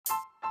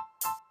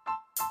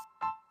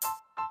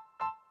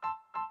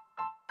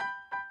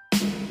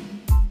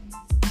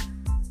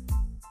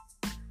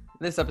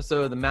This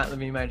episode of the Matt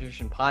Levine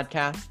Magician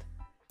podcast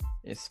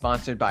is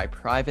sponsored by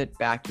Private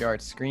Backyard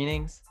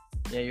Screenings.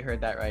 Yeah, you heard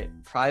that right.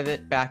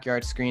 Private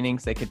Backyard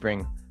Screenings. They could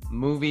bring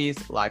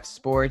movies, live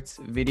sports,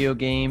 video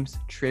games,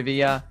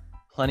 trivia,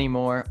 plenty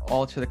more,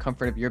 all to the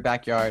comfort of your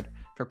backyard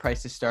for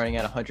prices starting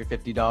at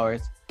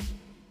 $150.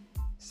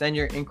 Send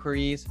your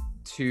inquiries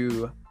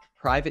to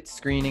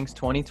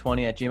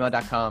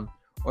privatescreenings2020@gmail.com,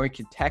 or you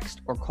can text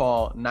or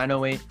call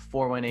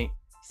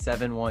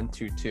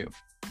 908-418-7122.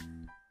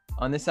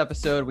 On this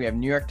episode, we have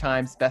New York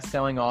Times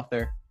bestselling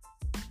author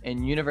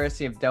and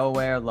University of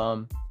Delaware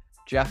alum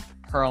Jeff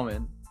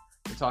Pearlman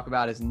to talk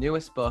about his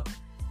newest book,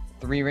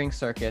 Three-Ring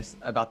Circus,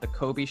 about the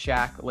Kobe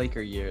Shaq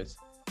Laker years.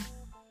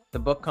 The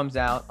book comes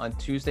out on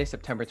Tuesday,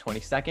 September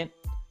 22nd.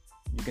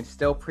 You can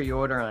still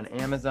pre-order on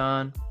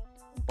Amazon,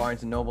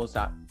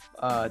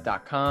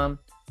 barnesandnobles.com,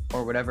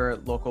 or whatever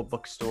local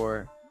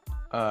bookstore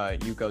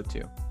you go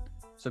to.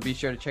 So be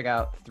sure to check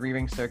out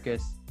Three-Ring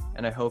Circus,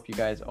 and I hope you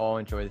guys all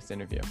enjoy this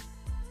interview.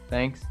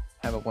 Thanks.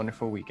 Have a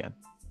wonderful weekend.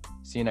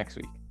 See you next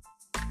week.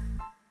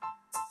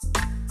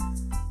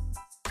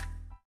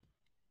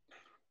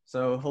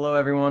 So hello,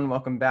 everyone.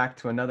 Welcome back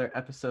to another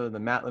episode of the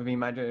Matt Levine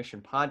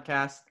Magician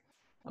podcast.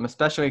 I'm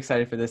especially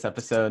excited for this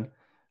episode.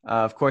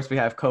 Of course, we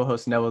have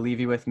co-host Noah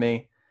Levy with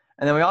me.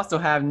 And then we also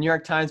have New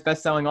York Times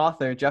bestselling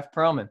author Jeff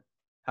Pearlman.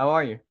 How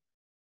are you?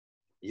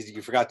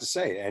 You forgot to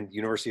say, and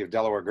University of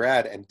Delaware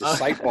grad and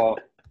disciple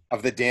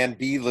of the Dan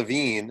B.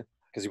 Levine,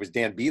 because he was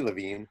Dan B.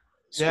 Levine,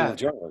 School of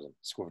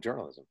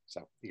Journalism.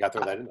 So you got to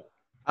throw that in there.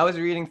 I was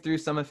reading through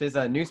some of his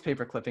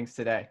newspaper clippings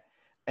today,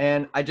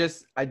 and I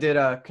did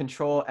a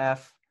Control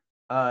F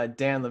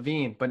Dan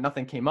Levine, but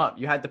nothing came up.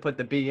 You had to put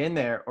the B in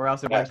there, or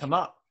else it wouldn't come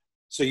up.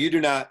 So you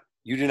do not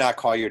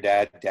call your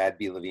dad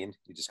B. Levine.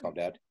 You just call him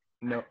Dad.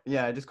 No,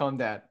 yeah, I just call him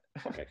Dad.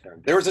 Okay, fair.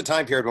 There was a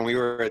time period when we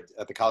were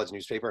at the college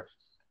newspaper.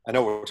 I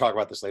know we'll talk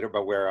about this later,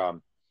 but where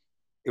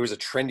it was a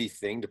trendy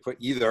thing to put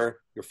either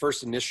your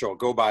first initial,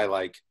 go by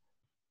like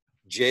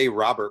J.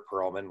 Robert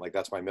Pearlman, like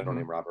that's my middle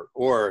name, Robert,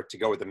 or to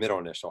go with the middle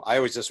initial. I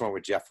always just went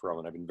with Jeff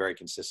Pearlman. I've been very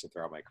consistent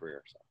throughout my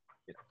career. So,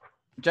 you know.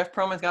 Jeff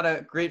Pearlman's got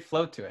a great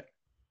flow to it.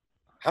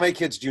 How many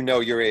kids do you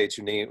know your age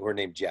who are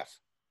named Jeff?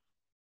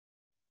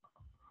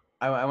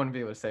 I wouldn't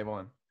be able to say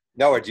one.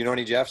 Noah, do you know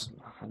any Jeffs?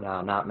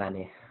 No, not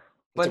many.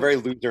 It's a very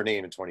loser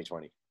name in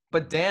 2020.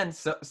 But Dan,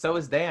 so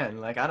is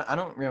Dan. Like, I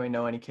don't really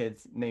know any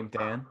kids named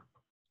Dan.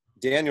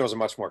 Daniel's a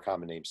much more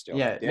common name still.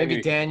 Yeah, Daniel,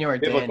 maybe Daniel or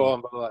Dan.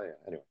 Yeah,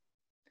 anyway.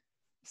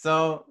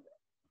 So,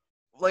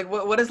 like,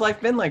 what has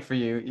life been like for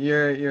you?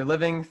 You're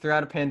living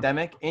throughout a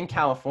pandemic in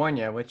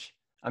California, which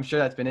I'm sure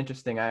that's been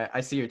interesting.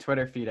 I see your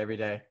Twitter feed every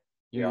day.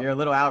 You're a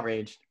little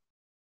outraged.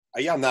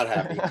 Yeah, I'm not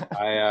happy.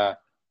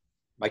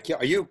 My kid.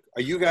 Are you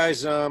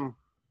guys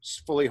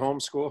fully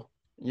homeschool?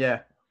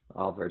 Yeah,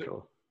 all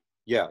virtual.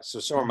 Yeah, so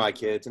are my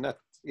kids, and that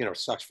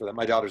sucks for them.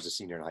 My daughter's a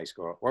senior in high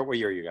school. What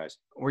year are you guys?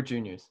 We're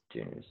juniors.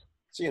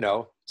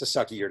 So it's a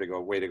sucky year to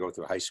go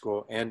through high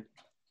school,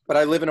 but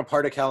I live in a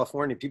part of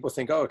California. People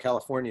think, oh,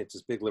 California, it's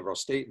this big liberal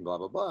state and blah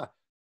blah blah,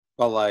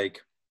 but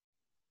like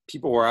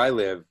people where I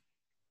live,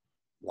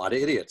 a lot of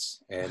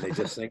idiots, and they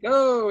just think,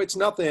 oh, it's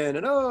nothing,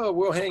 and oh,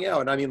 we'll hang out.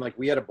 And I mean, like,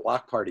 we had a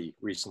block party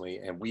recently,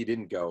 and we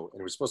didn't go,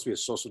 and it was supposed to be a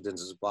social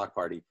distance block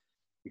party.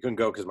 We couldn't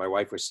go because my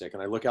wife was sick,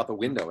 and I look out the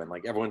window, and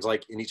like everyone's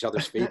like in each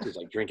other's faces,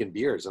 like drinking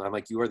beers, and I'm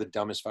like, you are the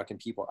dumbest fucking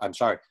people. I'm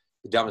sorry,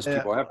 the dumbest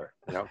people ever.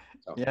 So.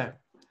 Yeah.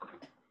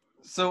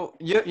 So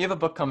you have a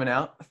book coming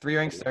out,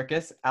 Three-Ring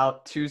Circus,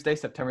 out Tuesday,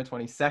 September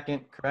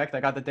 22nd, correct? I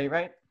got the date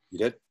right? You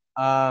did.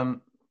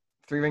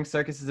 Three-Ring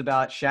Circus is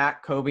about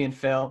Shaq, Kobe, and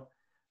Phil.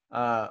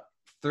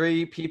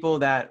 Three people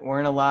that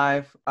weren't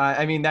alive.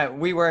 That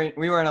we weren't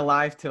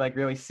alive to like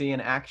really see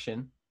in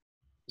action.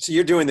 So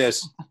you're doing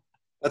this.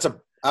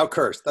 I'll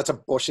curse. That's a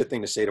bullshit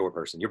thing to say to a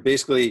person. You're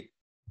basically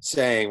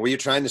saying, what you're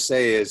trying to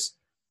say is,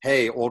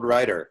 hey, old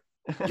writer,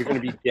 you're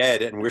going to be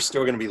dead and we're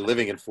still going to be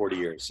living in 40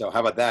 years. So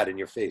how about that in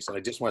your face? And I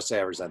just want to say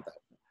I resent that.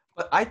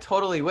 But I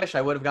totally wish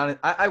I would have gotten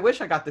 – I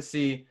wish I got to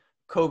see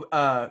Kobe,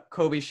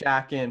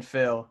 Shaq, and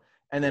Phil,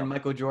 and then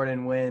Michael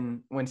Jordan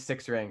win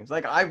 6 rings.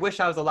 Like, I wish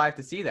I was alive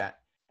to see that.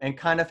 And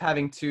kind of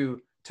having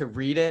to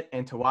read it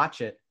and to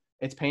watch it,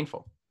 it's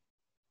painful.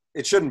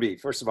 It shouldn't be,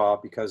 first of all,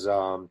 because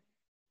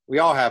we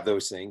all have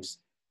those things.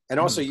 And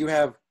also you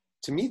have,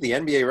 to me, the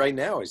NBA right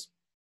now is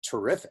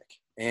terrific.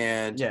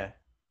 And you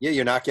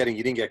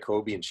didn't get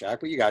Kobe and Shaq,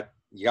 but you got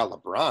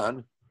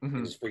LeBron in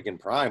his freaking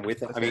prime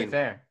with it. That's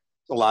fair.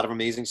 There's a lot of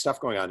amazing stuff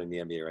going on in the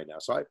NBA right now.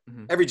 So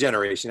every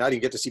generation, I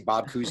didn't get to see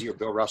Bob Cousy or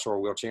Bill Russell or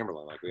Will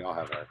Chamberlain. Like we all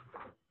have our,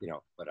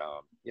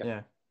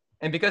 Yeah.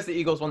 And because the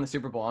Eagles won the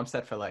Super Bowl, I'm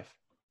set for life.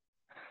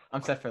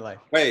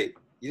 Wait,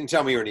 you didn't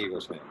tell me you're an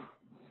Eagles fan.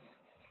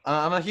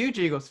 I'm a huge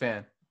Eagles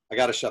fan. I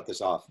got to shut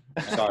this off.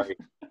 I'm sorry.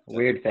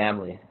 Weird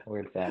family.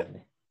 Your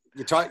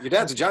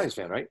dad's a Giants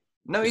fan, right?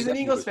 No, he's an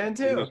Eagles fan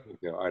too.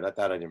 All right, that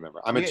I didn't remember.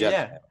 I'm a Jets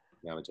fan.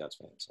 Yeah, I'm a Jets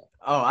fan. So.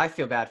 Oh, I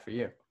feel bad for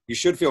you. You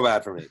should feel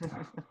bad for me.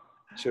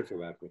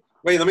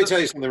 Wait, let me tell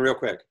you something real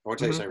quick. I want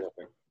to tell you something real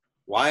quick.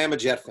 Why I'm a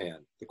Jet fan,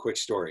 the quick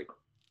story.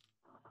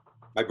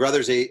 My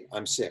brother's 8,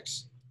 I'm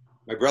 6.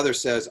 My brother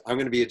says, I'm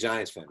going to be a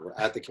Giants fan. We're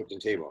at the kitchen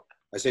table.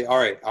 I say, all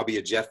right, I'll be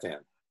a Jet fan.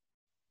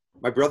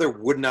 My brother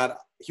would not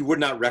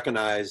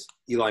recognize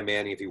Eli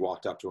Manning if he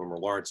walked up to him, or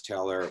Lawrence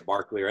Taylor, or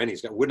Barkley, or any.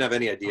 He wouldn't have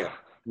any idea.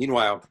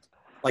 Meanwhile,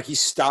 like, he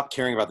stopped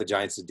caring about the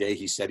Giants the day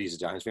he said he's a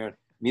Giants fan.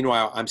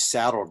 Meanwhile, I'm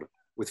saddled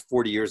with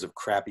 40 years of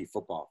crappy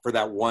football for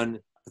that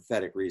one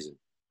pathetic reason.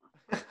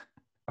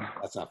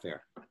 That's not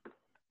fair.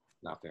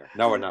 Not fair.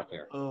 No, we're not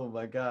fair. Oh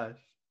my gosh.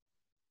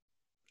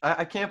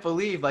 I can't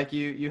believe like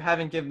you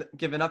haven't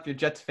given up your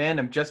Jets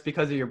fandom just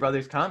because of your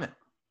brother's comment.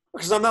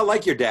 Because I'm not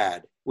like your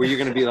dad, where you're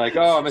going to be like,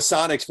 oh, I'm a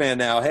Sonics fan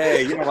now.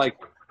 Hey, like,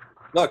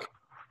 look,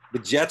 the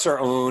Jets are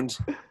owned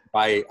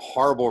by a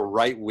horrible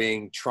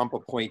right-wing Trump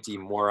appointee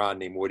moron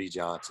named Woody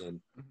Johnson.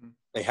 Mm-hmm.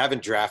 They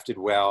haven't drafted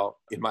well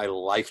in my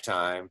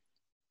lifetime.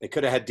 They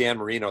could have had Dan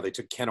Marino. They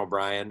took Ken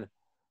O'Brien.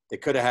 They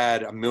could have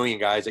had a million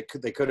guys.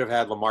 They could have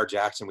had Lamar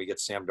Jackson. We get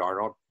Sam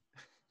Darnold.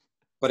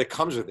 But it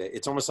comes with it.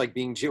 It's almost like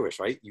being Jewish,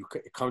 right?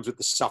 It comes with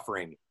the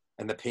suffering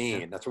and the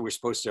pain. That's what we're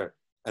supposed to,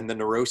 and the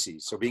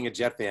neuroses. So being a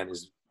Jet fan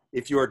is,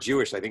 if you are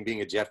Jewish, I think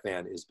being a Jet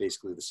fan is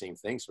basically the same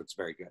thing. So it's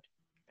very good.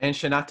 And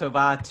Shana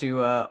Tova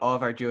to all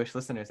of our Jewish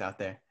listeners out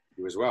there.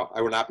 You as well. I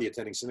will not be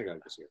attending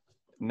synagogue this year.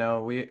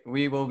 No,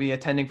 we will be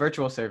attending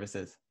virtual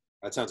services.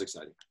 That sounds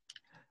exciting.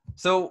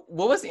 So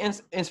what was the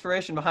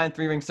inspiration behind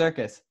Three Ring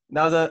Circus?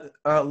 That was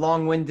a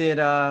long-winded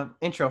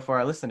intro for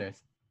our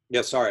listeners.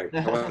 Yeah, sorry.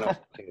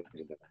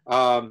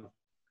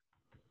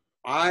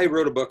 I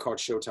wrote a book called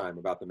Showtime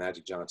about the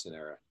Magic Johnson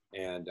era,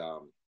 and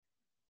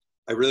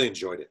I really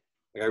enjoyed it.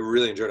 I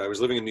was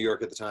living in New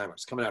York at the time. I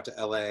was coming out to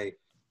LA,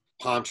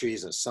 palm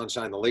trees and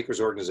sunshine. The Lakers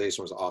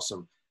organization was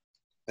awesome.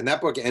 And that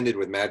book ended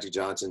with Magic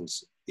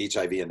Johnson's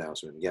HIV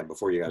announcement. Again,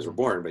 before you guys were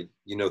born, but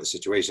you know the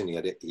situation. He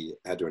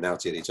had to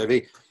announce he had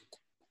HIV.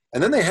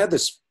 And then they had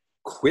this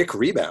quick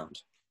rebound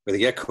where they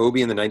get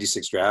Kobe in the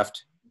 96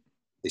 draft.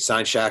 They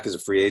sign Shaq as a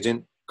free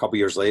agent. A couple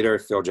years later,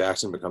 Phil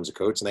Jackson becomes a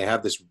coach, and they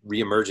have this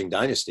re-emerging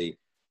dynasty.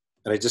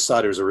 And I just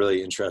thought it was a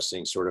really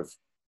interesting sort of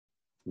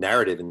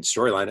narrative and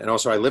storyline. And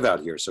also I live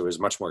out here, so it was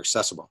much more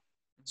accessible.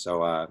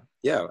 So,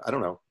 yeah, I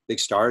don't know. Big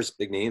stars,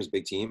 big names,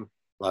 big team,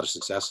 a lot of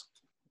success.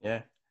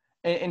 Yeah.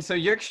 And so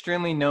you're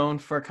extremely known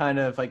for kind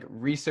of like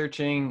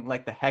researching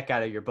like the heck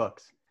out of your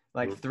books,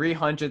 like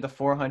 300 to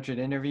 400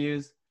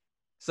 interviews.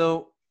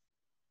 So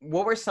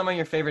what were some of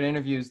your favorite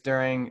interviews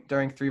during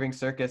Three Ring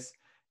Circus?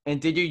 And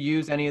did you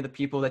use any of the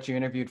people that you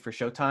interviewed for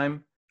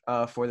Showtime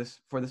for this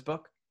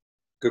book?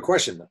 Good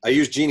question. I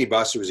used Jeannie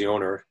Buss, who was the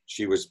owner.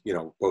 She was,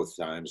 both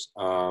times.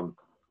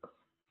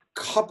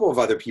 Couple of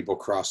other people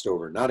crossed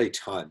over, not a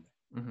ton.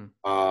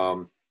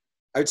 Mm-hmm.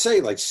 I would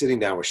say like sitting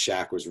down with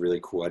Shaq was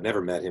really cool. I'd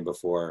never met him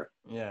before.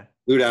 Yeah.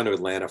 Flew down to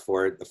Atlanta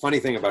for it. The funny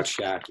thing about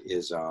Shaq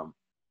is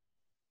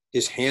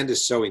his hand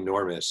is so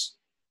enormous.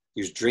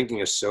 He was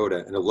drinking a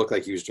soda, and it looked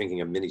like he was drinking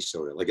a mini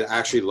soda. Like it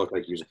actually looked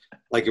like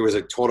it was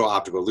a total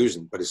optical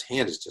illusion, but his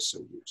hand is just so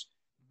huge.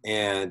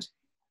 And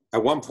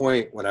at one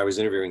point when I was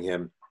interviewing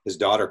him, his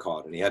daughter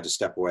called and he had to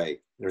step away.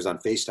 And it was on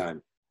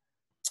FaceTime.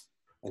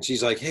 And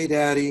she's like, "Hey,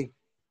 Daddy,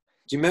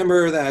 do you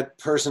remember that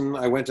person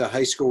I went to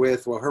high school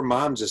with? Well, her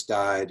mom just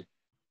died.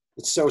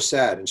 It's so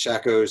sad." And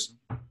Shaq goes,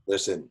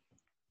 "Listen,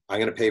 I'm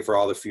going to pay for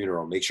all the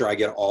funeral. Make sure I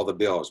get all the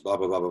bills, blah,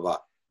 blah, blah, blah, blah."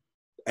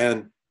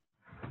 And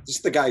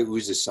just the guy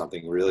oozes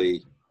something really, you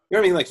know what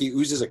I mean? Like he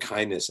oozes a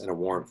kindness and a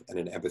warmth and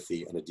an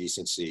empathy and a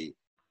decency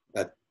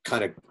that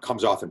kind of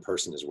comes off in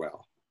person as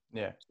well.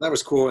 Yeah. So that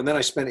was cool. And then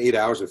I spent 8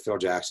 hours with Phil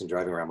Jackson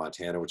driving around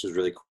Montana, which was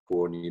really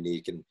cool and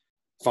unique and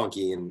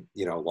funky and,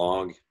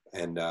 long.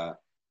 And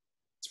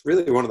it's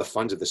really one of the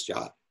funs of this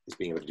job is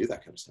being able to do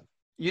that kind of stuff.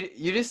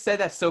 You just said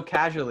that so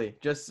casually,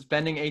 just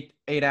spending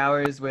eight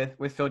hours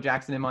with Phil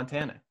Jackson in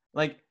Montana.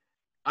 Like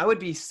I would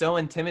be so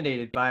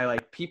intimidated by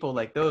like people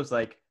like those,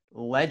 like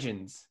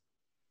legends.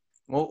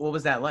 What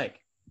was that like?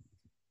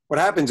 What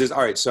happens is,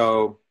 all right,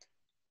 so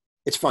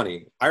it's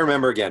funny. I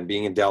remember again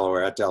being at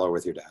Delaware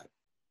with your dad.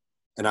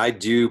 And I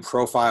do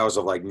profiles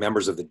of like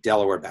members of the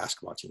Delaware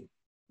basketball team.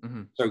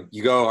 Mm-hmm. So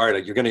you go, all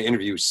right, you're going to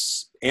interview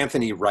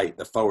Anthony Wright,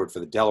 the forward for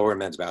the Delaware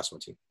men's basketball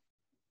team.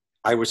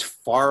 I was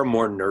far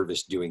more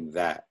nervous doing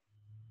that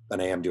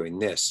than I am doing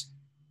this.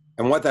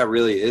 And what that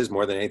really is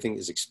more than anything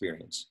is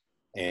experience.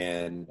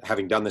 And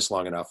having done this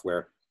long enough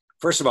where,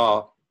 first of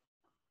all,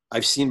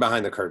 I've seen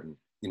behind the curtain,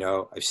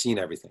 I've seen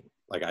everything.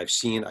 Like I've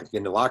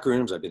been to locker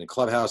rooms, I've been in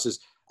clubhouses,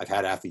 I've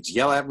had athletes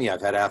yell at me,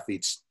 I've had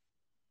athletes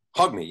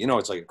hug me,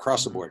 it's like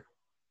across the board.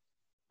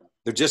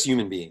 They're just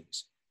human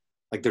beings.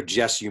 Like they're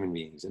just human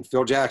beings. And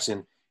Phil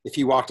Jackson, if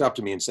he walked up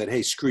to me and said,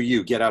 "Hey, screw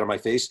you, get out of my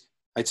face,"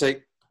 I'd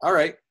say, "All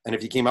right." And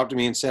if he came up to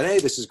me and said, "Hey,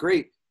 this is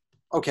great,"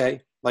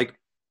 okay. Like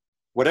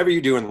whatever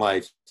you do in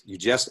life, you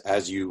just,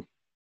 as you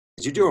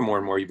do it more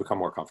and more, you become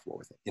more comfortable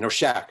with it.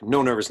 Shaq,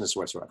 no nervousness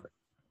whatsoever.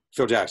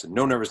 Phil Jackson,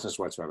 no nervousness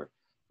whatsoever.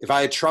 If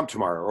I had Trump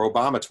tomorrow or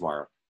Obama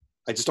tomorrow,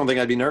 I just don't think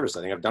I'd be nervous.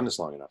 I think I've done this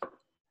long enough.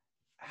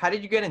 How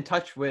did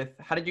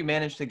you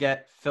manage to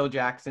get Phil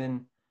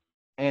Jackson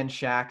and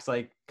Shaq's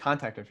like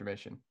contact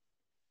information?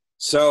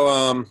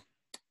 So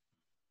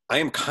I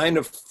am kind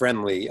of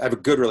friendly. I have a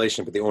good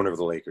relationship with the owner of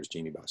the Lakers,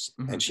 Jeannie Buss.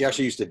 Mm-hmm. And she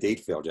actually used to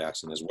date Phil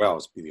Jackson as well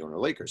as be the owner of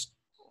the Lakers.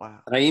 Wow.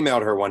 And I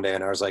emailed her one day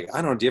and I was like,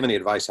 I don't know, do you have any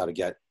advice how to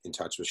get in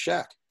touch with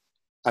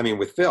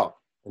with Phil?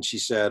 And she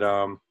said,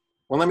 well,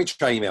 let me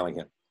try emailing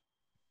him.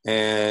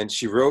 And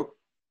she wrote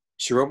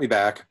me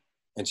back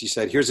and she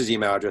said, here's his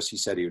email address. He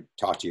said he would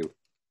talk to you.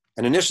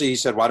 And initially he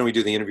said, why don't we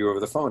do the interview over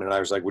the phone? And I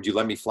was like, would you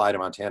let me fly to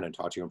Montana and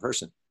talk to you in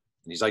person?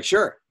 And he's like,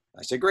 sure.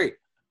 I said, great.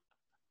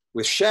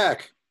 With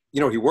Shaq,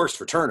 he works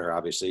for Turner,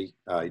 obviously.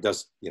 He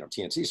does,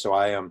 TNT. So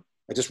I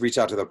just reached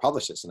out to the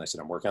publicist and I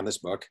said, I'm working on this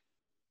book,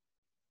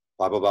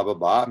 blah, blah, blah, blah,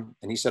 blah.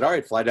 And he said, all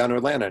right, fly down to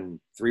Atlanta in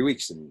 3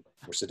 weeks and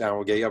we'll sit down and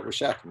we'll get you up with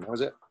Shaq. And that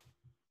was it.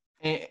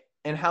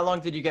 And how long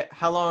did you get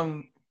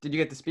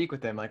to speak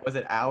with him? Like, was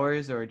it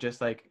hours or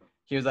just like,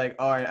 he was like,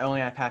 all right, I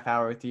only have half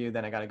hour with you,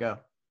 then I got to go.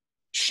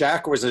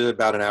 Shaq was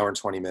about an hour and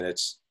 20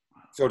 minutes.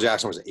 Phil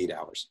Jackson was 8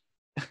 hours.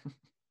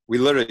 We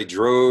literally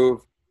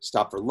drove,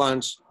 stopped for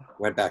lunch,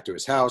 went back to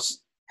his house,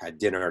 had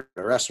dinner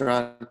at a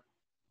restaurant.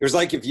 It was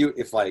like if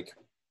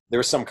there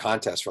was some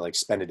contest for like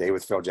spend a day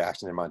with Phil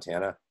Jackson in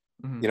Montana,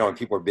 mm-hmm. And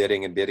people were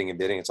bidding and bidding and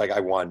bidding. It's like I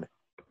won.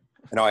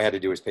 And all I had to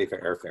do was pay for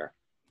airfare.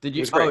 Did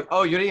you?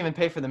 Oh, you didn't even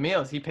pay for the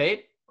meals. He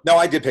paid? No,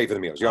 I did pay for the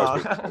meals. You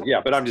always pay for them.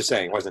 Yeah, but I'm just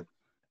saying it wasn't.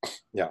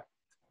 Yeah.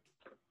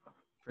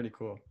 Pretty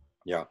cool.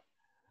 Yeah.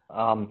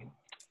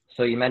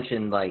 So you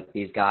mentioned like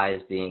these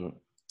guys being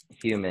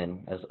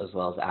human as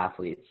well as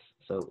athletes.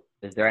 So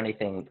is there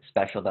anything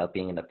special about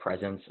being in the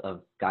presence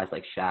of guys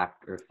like Shaq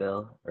or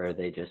Phil, or are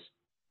they just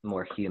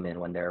more human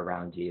when they're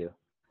around you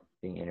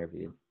being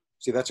interviewed?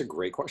 See, that's a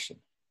great question.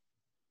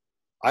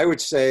 I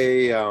would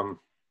say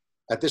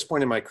at this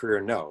point in my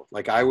career, no.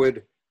 Like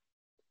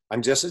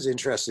I'm just as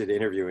interested in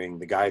interviewing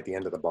the guy at the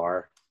end of the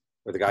bar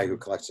or the guy who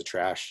collects the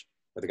trash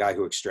or the guy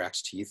who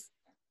extracts teeth.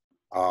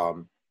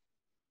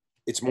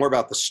 It's more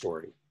about the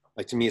story.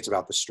 Like to me, it's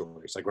about the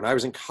stories. Like when I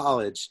was in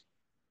college,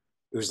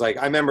 it was like,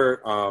 I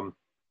remember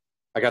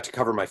I got to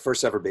cover my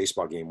first ever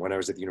baseball game when I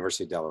was at the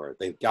University of Delaware.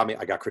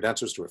 I got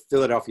credentials to a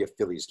Philadelphia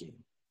Phillies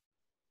game.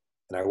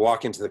 And I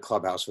walk into the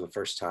clubhouse for the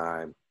first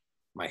time.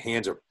 My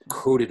hands are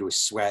coated with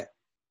sweat.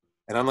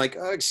 And I'm like,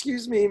 oh,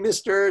 excuse me,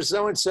 Mr.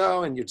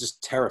 So-and-so. And you're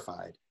just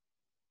terrified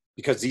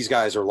because these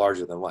guys are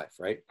larger than life,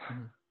 right?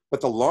 Mm-hmm.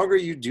 But the longer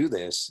you do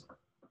this,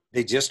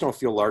 they just don't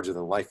feel larger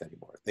than life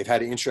anymore. They've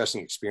had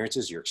interesting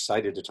experiences. You're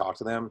excited to talk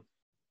to them.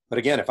 But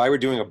again, if I were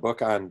doing a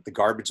book on the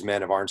garbage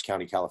men of Orange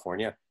County,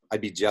 California,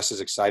 I'd be just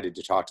as excited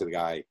to talk to the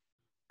guy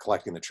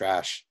collecting the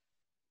trash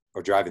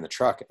or driving the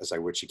truck as I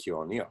would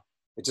Shaquille O'Neal.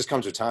 It just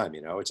comes with time,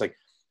 It's like,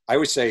 I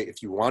would say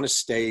if you want to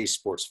stay a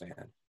sports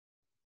fan,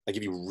 like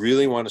if you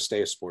really want to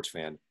stay a sports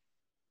fan,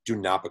 do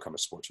not become a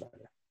sports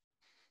writer.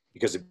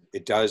 Because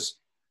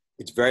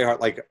it's very hard.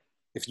 Like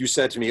if you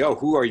said to me, oh,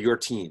 who are your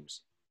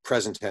teams?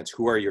 Present tense,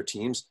 who are your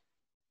teams?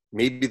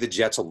 Maybe the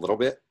Jets a little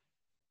bit,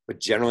 but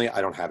generally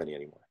I don't have any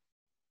anymore.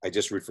 I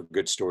just root for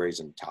good stories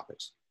and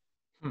topics.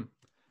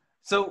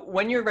 So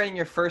when you're writing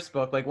your first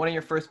book, like one of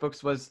your first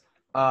books was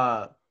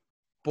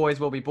Boys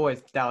Will Be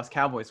Boys, Dallas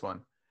Cowboys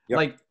one. Yep.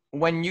 Like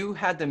when you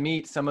had to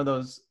meet some of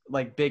those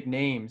like big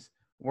names,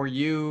 were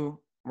you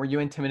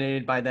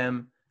intimidated by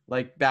them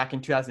like back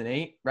in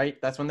 2008, right?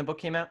 That's when the book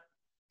came out?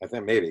 I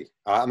think maybe.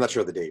 I'm not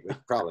sure the date,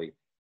 but probably.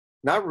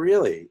 Not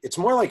really. It's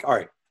more like, all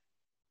right,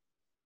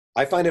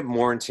 I find it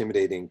more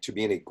intimidating to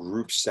be in a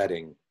group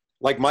setting.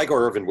 Like Michael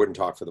Irvin wouldn't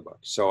talk for the book.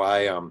 So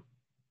I have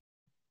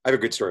a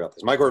good story about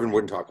this. Michael Irvin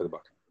wouldn't talk for the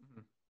book.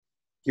 Mm-hmm.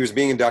 He was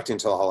being inducted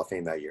into the Hall of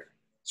Fame that year.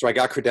 So I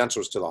got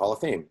credentials to the Hall of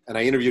Fame and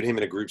I interviewed him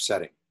in a group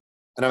setting.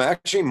 And I'm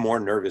actually more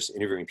nervous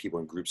interviewing people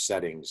in group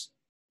settings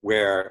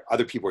where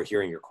other people are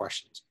hearing your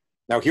questions.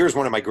 Now, here's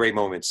one of my great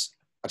moments.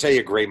 I'll tell you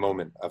a great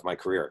moment of my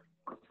career.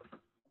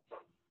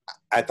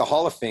 At the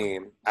Hall of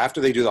Fame,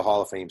 after they do the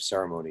Hall of Fame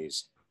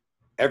ceremonies,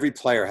 every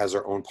player has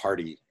their own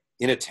party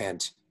in a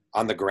tent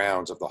on the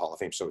grounds of the Hall of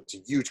Fame. So it's a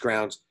huge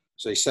grounds.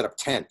 So they set up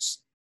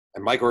tents.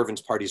 And Michael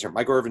Irvin's parties are.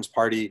 Michael Irvin's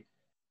party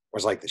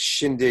was like the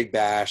Shindig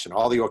Bash, and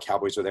all the old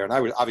Cowboys were there. And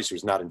I obviously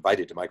was not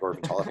invited to Michael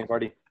Irvin's Hall of Fame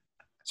party.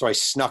 So I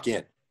snuck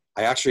in.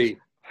 I actually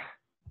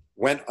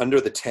went under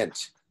the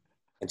tent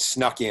and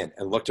snuck in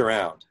and looked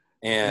around.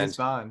 And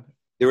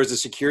there was a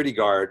security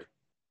guard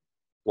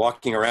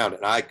walking around,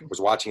 and I was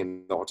watching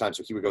him the whole time.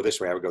 So he would go this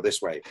way, I would go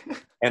this way.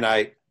 And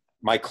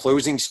my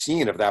closing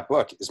scene of that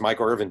book is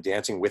Michael Irvin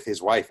dancing with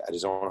his wife at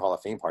his own Hall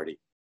of Fame party,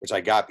 which I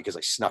got because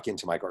I snuck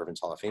into Michael Irvin's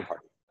Hall of Fame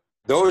party.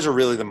 Those are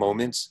really the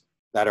moments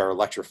that are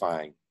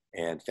electrifying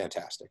and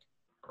fantastic.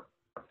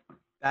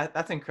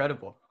 That's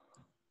incredible.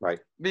 Right.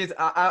 Because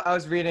I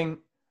was reading,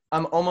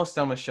 I'm almost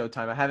done with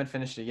Showtime. I haven't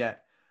finished it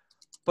yet.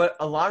 But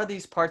a lot of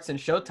these parts in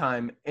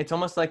Showtime, it's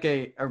almost like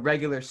a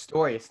regular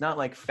story. It's not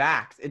like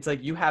facts. It's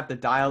like you have the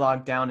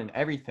dialogue down and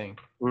everything.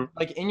 Mm-hmm.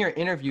 Like in your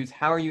interviews,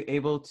 how are you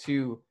able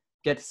to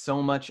get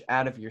so much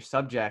out of your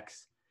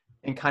subjects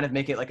and kind of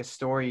make it like a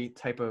story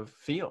type of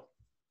feel?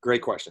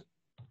 Great question.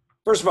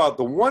 First of all,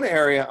 the one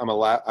area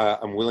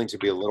I'm willing to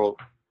be a little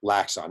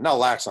lax on, not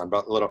lax on,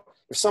 but a little,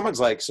 if someone's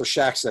like, so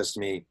Shaq says to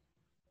me,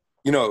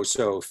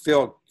 So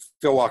Phil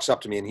walks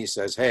up to me and he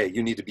says, "Hey,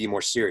 you need to be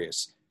more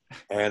serious."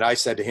 And I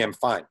said to him,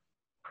 "Fine."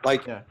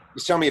 Like,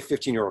 he's telling me a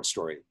 15-year-old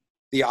story.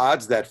 The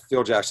odds that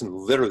Phil Jackson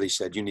literally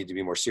said, "You need to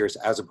be more serious,"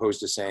 as opposed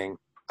to saying,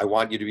 "I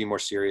want you to be more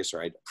serious,"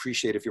 or "I'd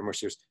appreciate if you're more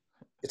serious."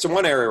 It's in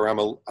one area where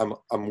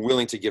I'm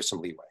willing to give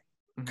some leeway.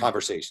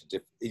 Conversations.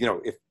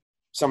 If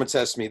someone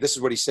says to me, "This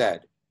is what he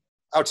said,"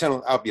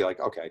 I'll be like,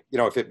 okay.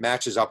 If it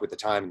matches up with the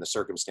time and the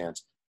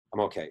circumstance,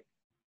 I'm okay.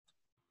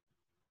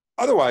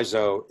 Otherwise,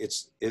 though,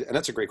 and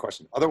that's a great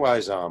question.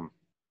 Otherwise,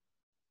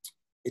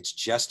 it's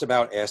just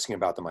about asking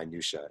about the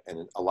minutia,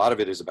 and a lot of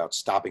it is about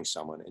stopping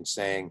someone and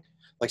saying,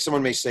 like,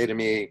 someone may say to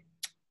me,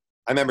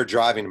 I remember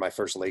driving to my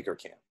first Laker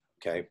camp,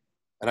 okay?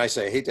 And I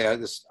say, "Hey,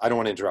 Dad, I don't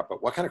want to interrupt,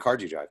 but what kind of car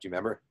do you drive? Do you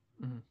remember?"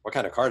 "What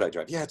kind of car did I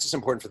drive?" "Yeah, it's just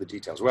important for the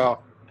details."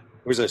 "Well,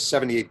 it was a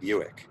 78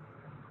 Buick."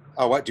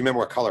 "Oh, what? Do you remember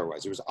what color it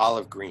was?" "It was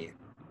olive green."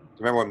 "Do you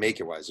remember what make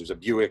it was?" "It was a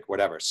Buick,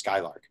 whatever,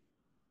 Skylark."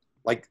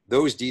 Like,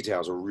 those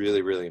details are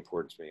really, really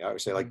important to me. I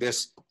always say, like,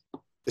 this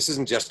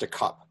isn't just a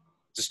cup.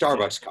 It's a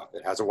Starbucks cup.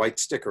 It has a white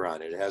sticker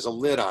on it. It has a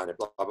lid on it,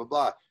 blah, blah,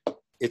 blah.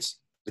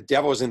 The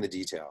devil is in the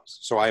details.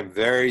 So I'm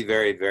very,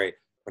 very, very,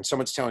 when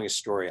someone's telling a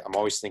story, I'm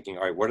always thinking,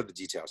 all right, what are the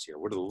details here?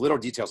 What are the little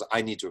details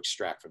I need to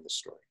extract from this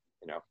story,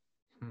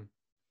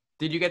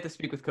 Did you get to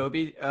speak with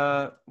Kobe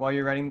while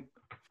you're writing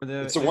for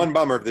the... It's the one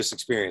bummer of this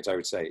experience, I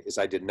would say, is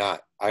I did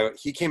not.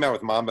 He came out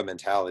with Mamba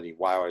Mentality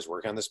while I was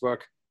working on this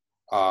book.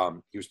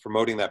 He was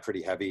promoting that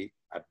pretty heavy.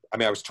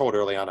 I was told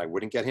early on I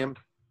wouldn't get him.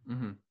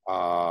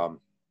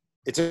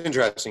 It's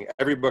interesting.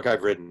 Every book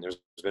I've written, there's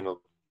been at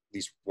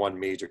least one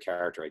major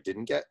character I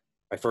didn't get.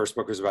 My first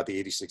book was about the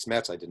 86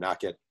 Mets. I did not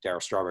get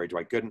Darryl Strawberry,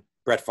 Dwight Gooden.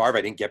 Brett Favre,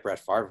 I didn't get Brett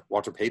Favre.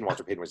 Walter Payton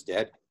was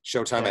dead.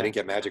 Showtime, I didn't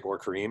get Magic or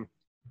Kareem.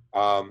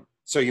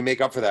 So you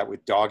make up for that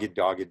with dogged,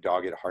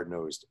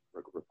 hard-nosed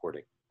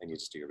reporting, and you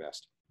just do your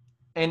best.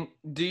 And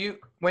do you,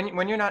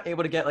 when you're not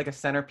able to get like a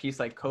centerpiece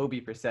like Kobe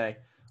per se,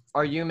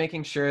 are you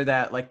making sure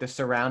that like the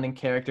surrounding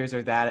characters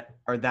are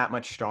that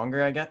much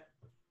stronger?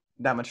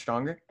 That much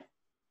stronger?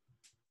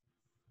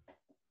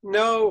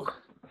 No.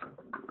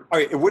 All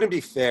right, it wouldn't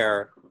be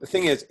fair. The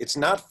thing is, it's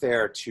not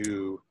fair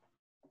to,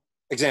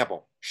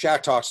 example,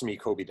 Shaq talks to me,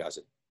 Kobe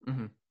doesn't.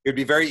 It would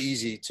be very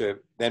easy to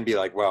then be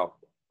like, well,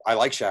 I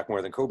like Shaq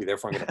more than Kobe,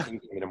 therefore I'm going to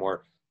paint him in a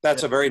more,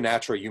 that's a very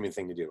natural human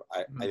thing to do.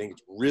 I think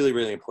it's really,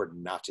 really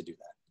important not to do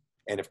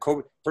that. And if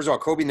Kobe, first of all,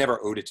 Kobe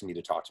never owed it to me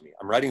to talk to me.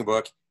 I'm writing a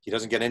book. He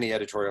doesn't get any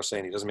editorial say,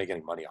 and he doesn't make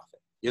any money off it.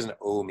 He doesn't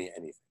owe me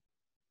anything.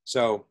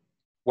 So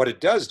what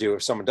it does do,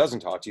 if someone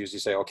doesn't talk to you, is you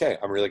say, okay,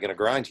 I'm really going to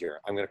grind here.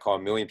 I'm going to call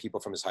 1 million people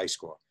from his high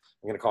school.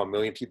 I'm going to call 1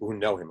 million people who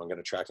know him. I'm going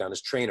to track down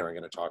his trainer. I'm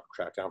going to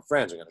track down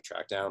friends. I'm going to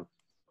track down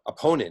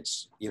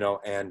opponents,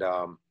 and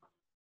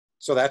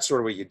so that's sort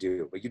of what you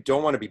do. But you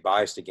don't want to be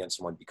biased against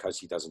someone because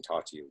he doesn't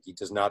talk to you. He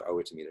does not owe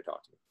it to me to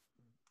talk to me.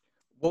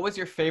 What was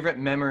your favorite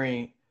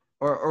memory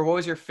or what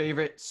was your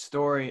favorite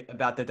story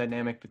about the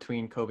dynamic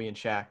between Kobe and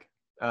Shaq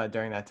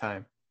during that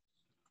time?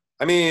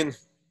 I mean,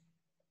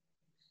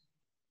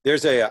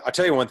 I'll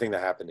tell you one thing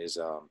that happened is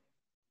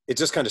it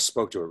just kind of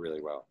spoke to it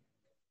really well.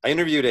 I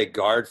interviewed a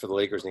guard for the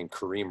Lakers named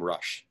Kareem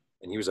Rush,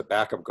 and he was a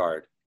backup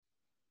guard.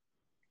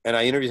 And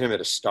I interviewed him at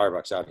a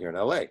Starbucks out here in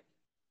LA.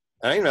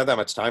 And I didn't have that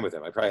much time with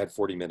him. I probably had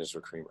 40 minutes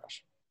with Kareem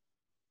Rush.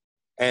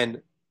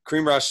 And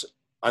Kareem Rush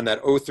on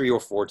that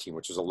 03-04 team,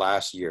 which was the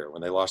last year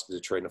when they lost to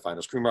Detroit in the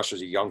finals, Kareem Rush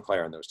was a young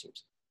player on those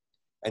teams.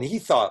 And he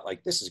thought,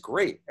 like, this is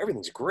great.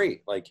 Everything's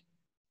great. Like,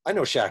 I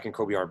know Shaq and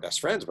Kobe aren't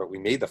best friends, but we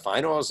made the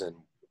finals and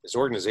this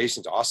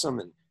organization's awesome.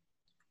 And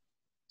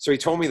so he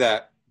told me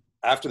that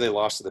after they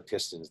lost to the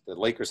Pistons, the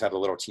Lakers had a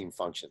little team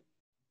function.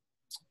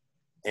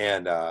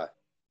 And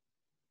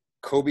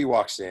Kobe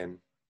walks in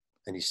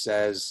and he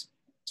says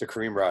to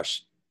Kareem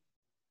Rush,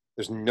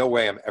 "There's no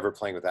way I'm ever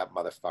playing with that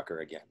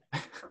motherfucker again."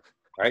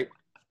 Right?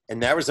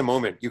 And that was the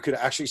moment you could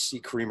actually see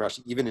Kareem Rush,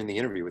 even in the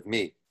interview with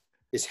me,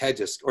 his head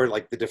just, or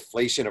like the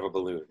deflation of a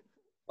balloon.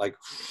 Like,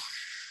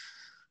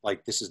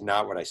 this is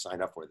not what I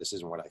signed up for. This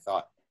isn't what I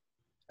thought.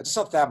 I just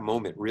felt that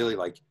moment really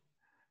like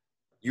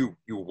you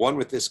won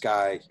with this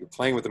guy. You're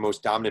playing with the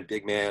most dominant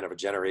big man of a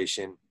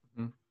generation,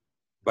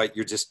 but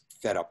you're just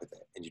fed up with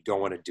it and you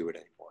don't want to do it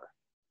anymore.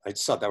 I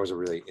just thought that was a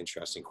really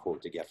interesting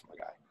quote to get from a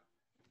guy.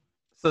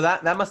 So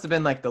that must have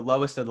been like the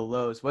lowest of the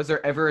lows. Was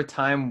there ever a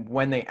time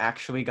when they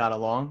actually got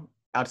along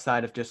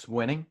outside of just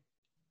winning?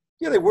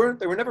 Yeah, they were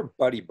never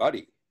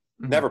buddy-buddy.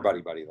 Never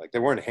buddy-buddy. Like, they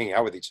weren't hanging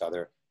out with each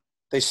other.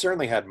 They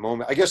certainly had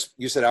moments. I guess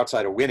you said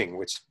outside of winning,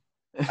 which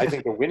I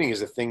think the winning is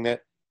the thing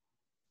that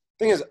 –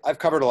 thing is, I've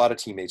covered a lot of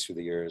teammates through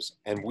the years,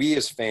 and we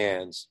as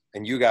fans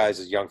and you guys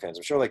as young fans,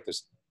 I'm sure like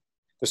this,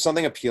 there's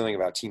something appealing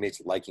about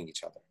teammates liking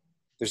each other.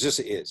 There's just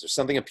is. There's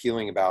something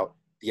appealing about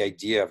the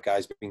idea of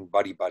guys being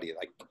buddy-buddy,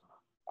 like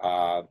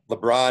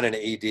LeBron and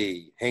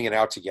AD hanging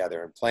out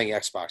together and playing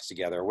Xbox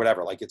together or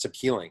whatever. Like, it's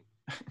appealing.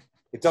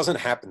 It doesn't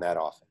happen that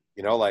often.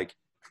 Like,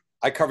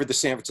 I covered the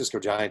San Francisco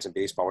Giants in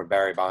baseball when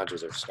Barry Bonds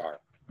was their star.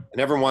 And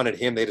everyone wanted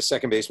him. They had a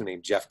second baseman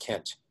named Jeff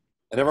Kent.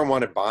 And everyone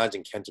wanted Bonds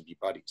and Kent to be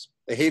buddies.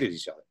 They hated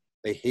each other.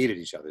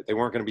 They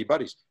weren't going to be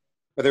buddies.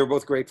 But they were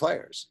both great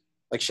players.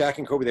 Like Shaq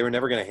and Kobe, they were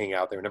never going to hang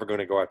out. They were never going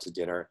to go out to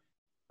dinner.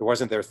 It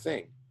wasn't their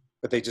thing.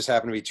 But they just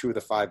happened to be two of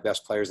the 5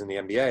 best players in the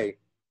NBA,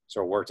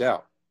 so it worked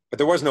out. But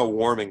there was no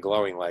warm and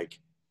glowing, like,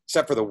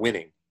 except for the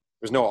winning.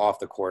 There's no off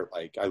the court,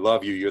 like, I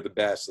love you, you're the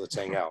best, let's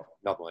hang out.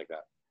 Nothing like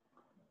that.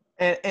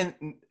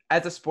 And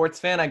as a sports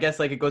fan, I guess,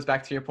 like, it goes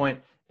back to your point.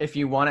 If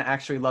you want to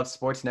actually love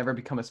sports, never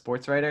become a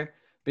sports writer.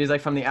 Because,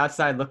 like, from the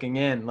outside looking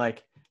in,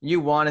 like, you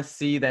want to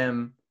see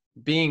them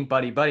being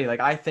buddy-buddy. Like,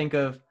 I think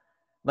of,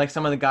 like,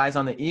 some of the guys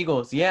on the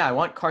Eagles. Yeah, I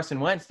want Carson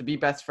Wentz to be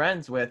best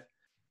friends with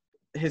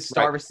his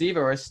star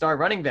receiver or his star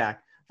running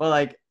back. But,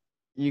 like,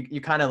 you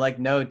kind of, like,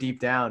 know deep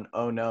down,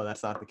 oh, no,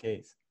 that's not the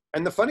case.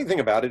 And the funny thing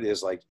about it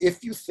is, like,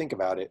 if you think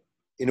about it,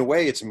 in a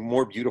way, it's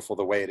more beautiful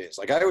the way it is.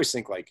 Like, I always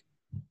think, like,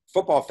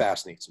 football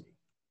fascinates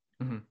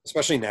me,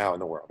 especially now in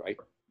the world, right?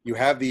 You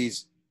have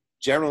these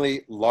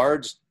generally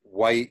large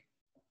white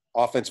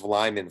offensive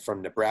linemen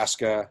from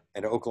Nebraska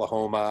and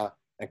Oklahoma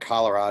and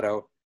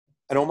Colorado,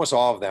 and almost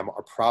all of them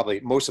are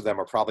probably, most of them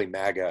are probably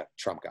MAGA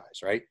Trump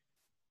guys, right?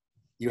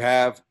 You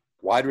have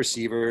wide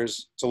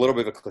receivers. It's a little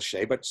bit of a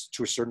cliche, but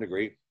to a certain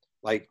degree,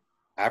 like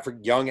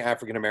young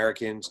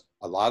African-Americans,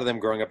 a lot of them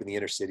growing up in the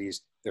inner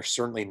cities, they're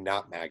certainly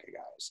not MAGA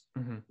guys.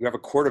 You have a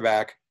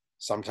quarterback,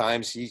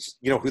 sometimes he's,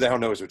 who the hell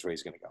knows which way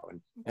he's going to go.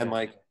 And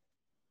like,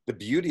 the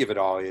beauty of it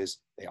all is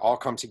they all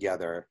come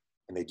together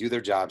and they do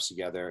their jobs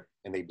together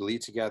and they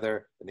bleed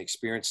together and they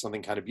experience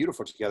something kind of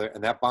beautiful together.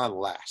 And that bond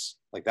lasts.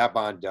 Like, that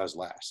bond does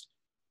last.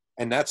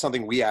 And that's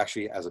something we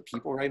actually, as a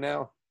people right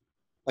now,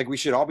 like, we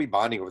should all be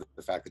bonding over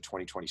the fact that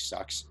 2020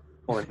 sucks,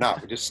 or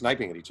not. We're just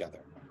sniping at each other.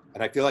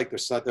 And I feel like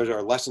there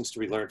are lessons to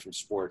be learned from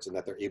sports, and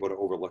that they're able to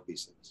overlook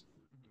these things.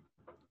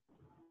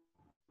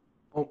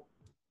 Oh,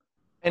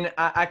 and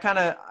I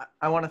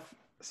want to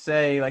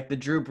say, like, the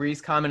Drew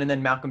Brees comment and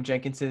then Malcolm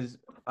Jenkins'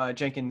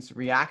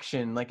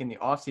 reaction, like, in the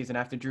offseason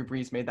after Drew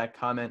Brees made that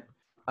comment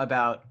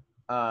about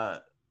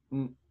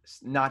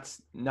not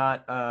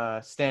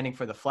standing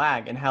for the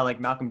flag, and how, like,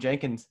 Malcolm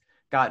Jenkins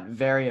got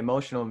very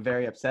emotional and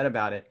very upset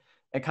about it.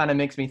 It kind of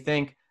makes me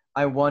think,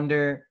 I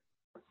wonder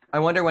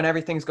when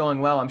everything's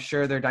going well, I'm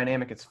sure their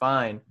dynamic is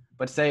fine,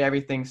 but say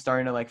everything's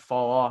starting to, like,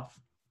 fall off,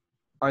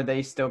 are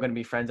they still going to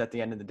be friends at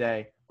the end of the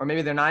day? Or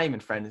maybe they're not even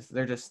friends.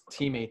 They're just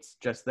teammates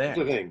just there. That's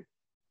the thing.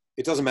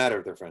 It doesn't matter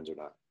if they're friends or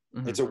not.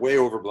 It's a way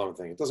overblown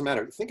thing. It doesn't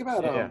matter. Think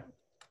about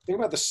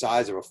the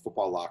size of a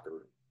football locker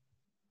room.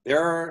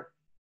 There are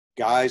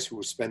guys who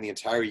will spend the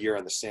entire year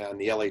on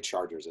the LA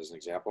Chargers, as an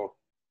example,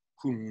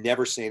 who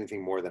never say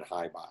anything more than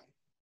hi, bye.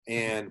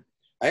 And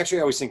I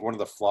actually always think one of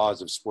the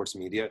flaws of sports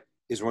media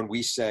is when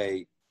we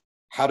say,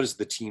 how does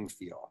the team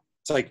feel?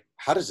 It's like,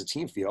 how does the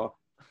team feel?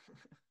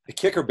 The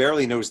kicker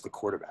barely knows the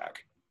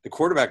quarterback. The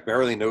quarterback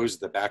barely knows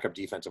the backup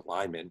defensive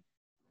lineman.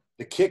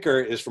 The kicker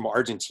is from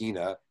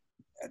Argentina.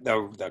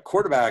 The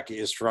quarterback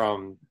is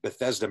from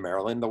Bethesda,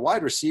 Maryland. The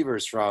wide receiver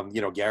is from,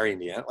 Gary,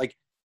 Indiana. Like,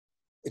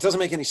 it doesn't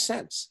make any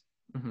sense.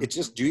 It's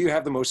just, do you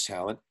have the most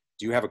talent?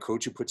 Do you have a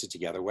coach who puts it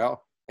together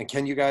well? And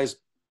can you guys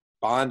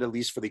bond at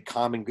least for the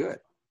common good?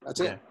 That's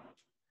it.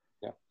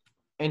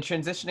 And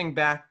transitioning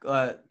back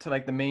to,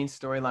 like, the main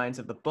storylines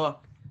of the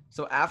book.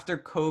 So after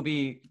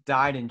Kobe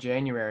died in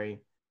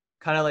January,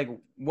 kind of, like,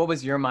 what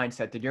was your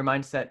mindset? Did your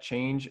mindset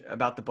change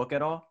about the book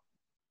at all?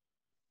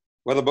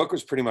 Well, the book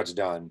was pretty much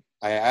done.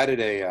 I added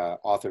a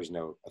author's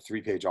note, a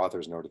 3-page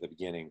author's note at the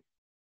beginning,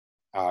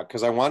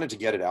 because I wanted to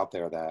get it out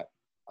there that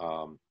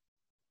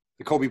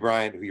the Kobe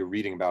Bryant who you're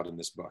reading about in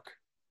this book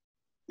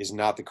is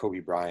not the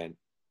Kobe Bryant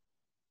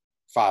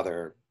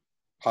father,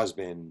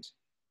 husband,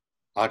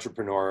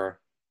 entrepreneur.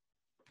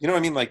 You know what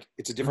I mean? Like,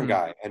 it's a different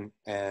guy.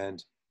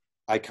 And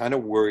I kind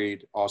of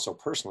worried also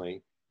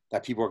personally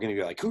that people are going to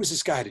be like, who's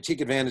this guy to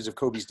take advantage of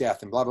Kobe's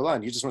death and blah, blah, blah.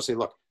 And you just want to say,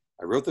 look,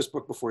 I wrote this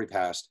book before he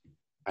passed.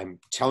 I'm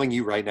telling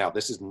you right now,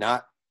 this is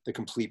not the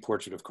complete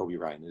portrait of Kobe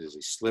Bryant. It is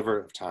a sliver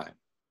of time.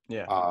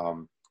 Yeah.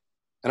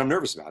 And I'm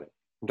nervous about it.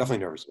 I'm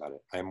definitely nervous about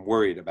it. I'm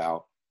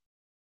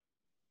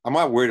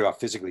not worried about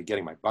physically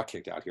getting my butt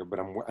kicked out here,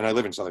 and I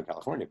live in Southern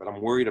California, but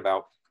I'm worried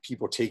about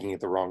people taking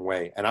it the wrong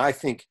way. And I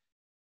think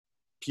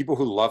people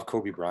who love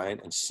Kobe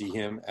Bryant and see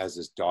him as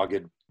this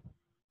dogged,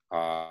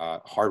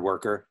 hard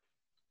worker,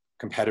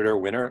 competitor,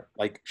 winner,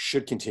 like,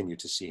 should continue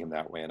to see him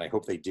that way. And I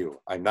hope they do.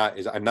 I'm not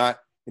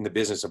in the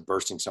business of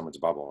bursting someone's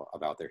bubble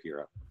about their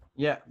hero.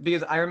 Yeah,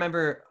 because I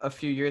remember a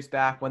few years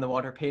back when the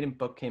Walter Payton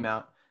book came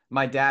out,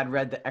 my dad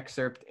read the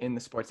excerpt in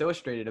the Sports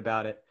Illustrated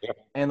about it. Yep.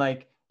 And,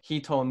 like, he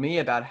told me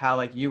about how,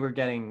 like, you were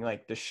getting,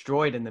 like,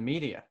 destroyed in the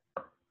media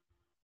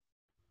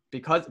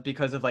because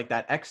of, like,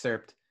 that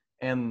excerpt.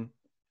 And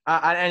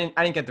I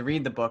didn't get to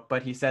read the book,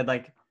 but he said,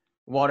 like,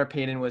 Walter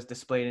Payton was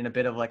displayed in a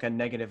bit of, like, a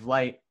negative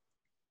light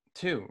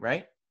too,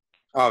 right?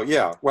 Oh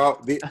yeah.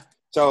 Well,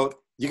 so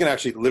you can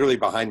actually, literally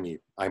behind me,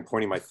 I'm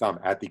pointing my thumb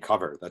at the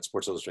cover, that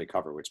Sports Illustrated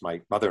cover, which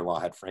my mother-in-law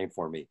had framed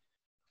for me.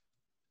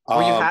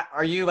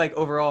 Are you like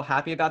overall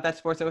happy about that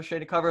Sports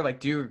Illustrated cover? Like,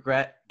 do you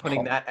regret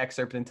putting that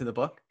excerpt into the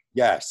book?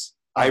 Yes.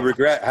 I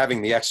regret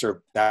having the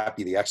excerpt, that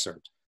be the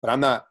excerpt, but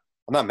I'm not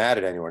mad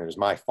at anyone. It was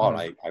my fault.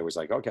 I was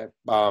like, okay.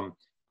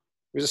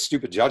 was a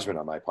stupid judgment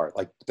on my part.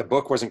 Like the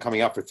book wasn't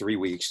coming out for 3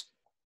 weeks.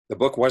 The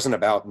book wasn't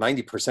about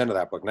 90% of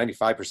that book.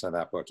 95% of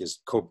that book is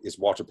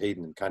Walter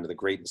Payton and kind of the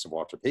greatness of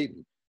Walter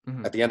Payton.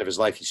 Mhm. At the end of his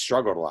life, he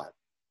struggled a lot.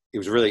 It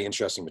was really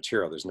interesting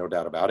material. There's no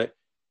doubt about it.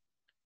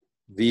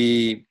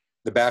 The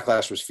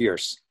backlash was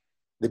fierce.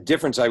 The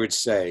difference, I would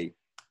say,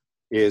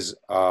 is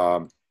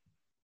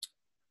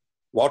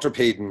Walter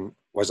Payton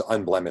was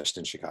unblemished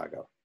in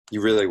Chicago. He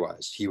really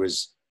was. He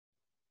was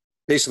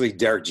basically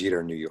Derek Jeter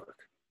in New York.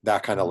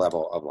 That kind of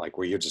level of like,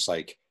 where you're just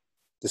like,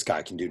 this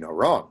guy can do no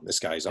wrong. This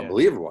guy is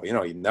unbelievable. You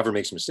know, he never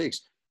makes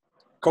mistakes.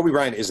 Kobe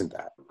Bryant isn't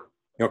that. You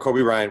know,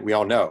 Kobe Bryant, we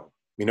all know.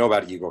 We know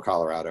about Eagle,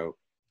 Colorado.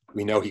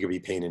 We know he could be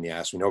a pain in the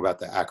ass. We know about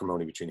the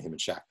acrimony between him and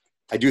Shaq.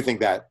 I do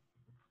think that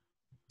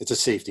it's a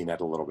safety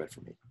net a little bit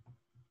for me.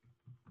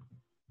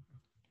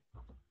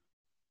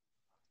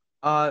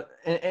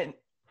 And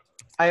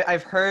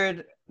I've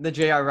heard the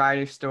J.R.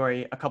 Ryder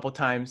story a couple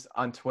times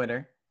on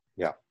Twitter.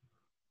 Yeah.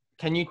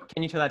 Can you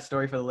tell that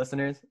story for the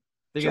listeners?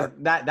 Because Sure.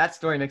 that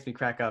story makes me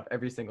crack up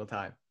every single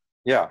time.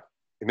 Yeah,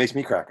 it makes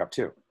me crack up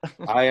too.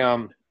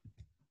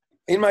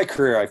 In my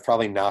career, I've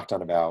probably knocked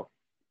on about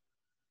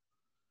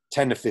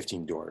 10 to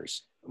 15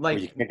 doors. Like,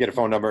 where you can't get a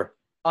phone number.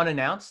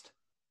 Unannounced?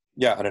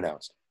 Yeah,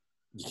 unannounced.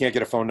 You can't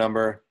get a phone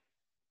number,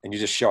 and you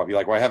just show up. You're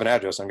like, well, I have an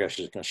address. I'm just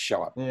going to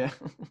show up. Yeah.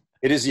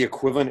 It is the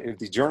equivalent,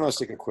 the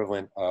journalistic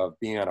equivalent of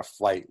being on a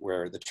flight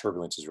where the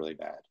turbulence is really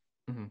bad.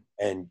 Mm-hmm.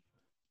 And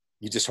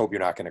you just hope you're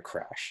not going to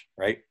crash,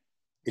 right?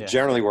 It Yeah.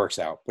 generally works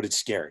out, but it's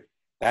scary.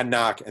 That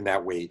knock and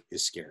that wait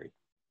is scary.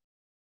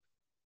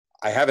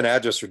 I have an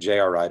address for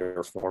J.R.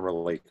 Ryder, former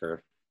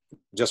Laker,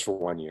 just for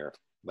 1 year,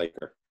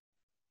 Laker.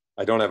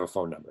 I don't have a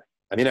phone number.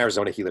 I'm in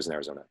Arizona. He lives in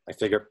Arizona. I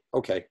figure,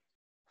 okay.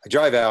 I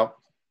drive out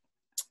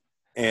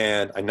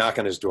and I knock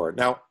on his door.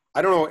 Now,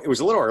 I don't know. It was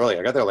a little early.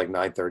 I got there like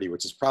 9:30,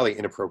 which is probably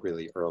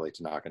inappropriately early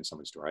to knock on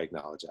someone's door. I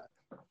acknowledge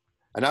that.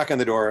 I knock on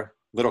the door.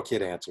 Little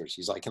kid answers.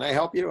 He's like, can I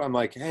help you? I'm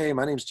like, hey,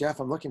 my name's Jeff.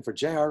 I'm looking for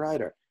J.R.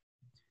 Ryder.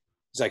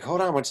 He's like,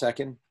 hold on 1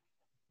 second.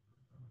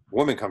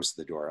 Woman comes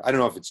to the door. I don't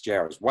know if it's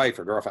J.R.'s wife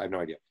or girlfriend. I have no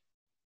idea.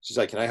 She's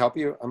like, can I help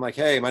you? I'm like,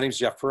 hey, my name's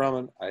Jeff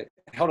Pearlman. I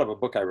held up a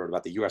book I wrote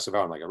about the US of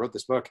O. I'm like, I wrote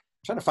this book.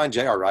 I'm trying to find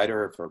J.R.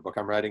 Ryder for a book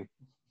I'm writing.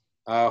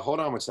 Hold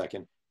on 1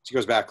 second. She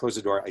goes back, close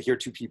the door. I hear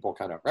two people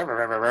kind of,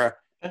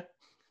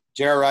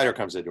 J.R. Ryder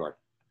comes to the door.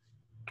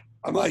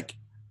 I'm like,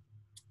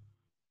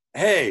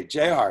 hey,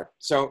 J.R.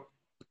 So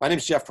my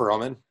name's Jeff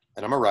Pearlman,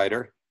 and I'm a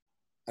writer,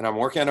 and I'm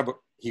working on a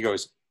book. He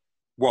goes,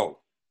 whoa,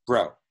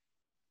 bro,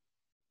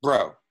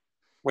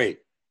 wait,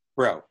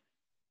 bro.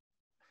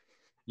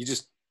 You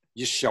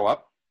show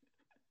up.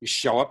 You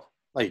show up.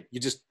 Like,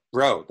 you just,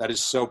 bro, that is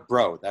so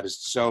bro. That is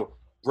so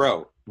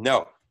bro.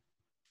 No.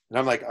 And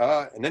I'm like,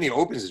 and then he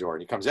opens the door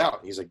and he comes out.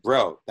 And he's like,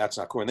 bro, that's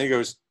not cool. And then he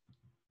goes,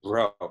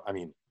 bro, I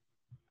mean,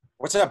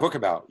 what's that book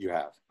about you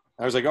have?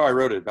 I was like, oh, I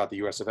wrote it about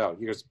the USFL.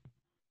 He goes, is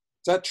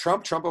that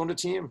Trump? Trump owned a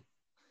team?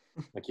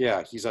 Like,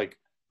 yeah. He's like,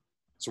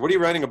 so what are you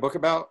writing a book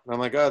about? And I'm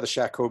like, oh, the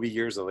Shaq Kobe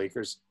years, the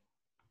Lakers.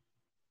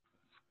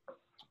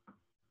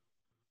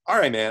 All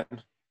right, man.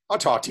 I'll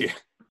talk to you.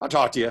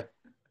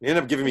 He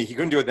ended up giving me, he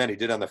couldn't do it then. He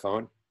did it on the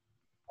phone.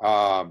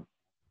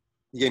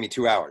 He gave me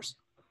 2 hours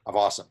of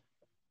awesome.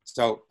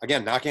 So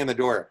again, knocking on the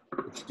door,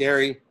 it's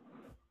scary.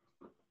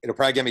 It'll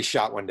probably get me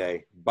shot one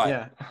day, but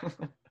Yeah.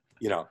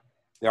 you know,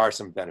 there are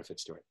some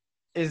benefits to it.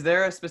 Is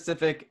there a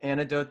specific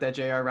anecdote that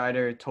J.R.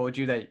 Ryder told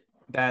you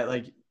that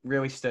like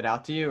really stood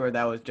out to you, or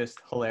that was just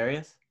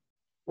hilarious?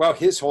 Well,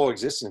 his whole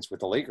existence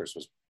with the Lakers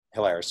was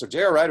hilarious. So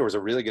J.R. Ryder was a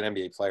really good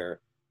NBA player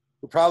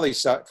who probably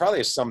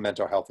has some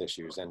mental health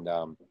issues. And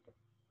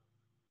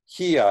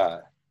he,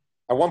 at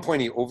one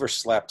point, he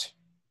overslept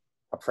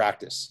a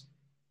practice.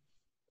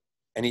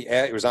 And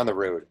it was on the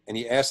road. And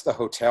he asked the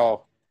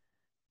hotel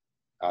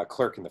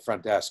clerk in the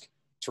front desk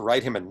to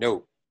write him a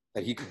note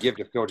that he could give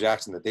to Phil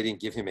Jackson that they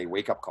didn't give him a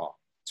wake-up call.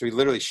 So he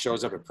literally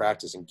shows up at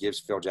practice and gives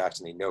Phil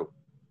Jackson a note.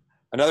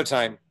 Another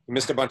time, he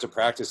missed a bunch of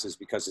practices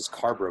because his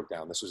car broke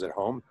down. This was at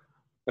home.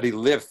 But he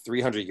lived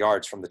 300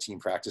 yards from the team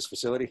practice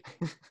facility.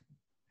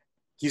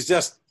 He's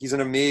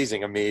an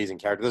amazing, amazing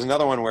character. There's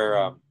another one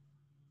where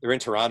they're in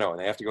Toronto and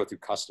they have to go through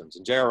customs.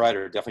 And J.R.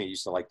 Ryder definitely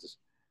used to like this.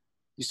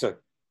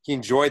 He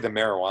enjoyed the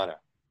marijuana.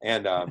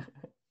 And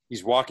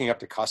he's walking up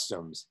to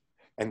customs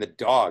and the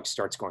dog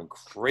starts going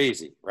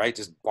crazy, right?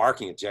 Just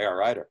barking at J.R.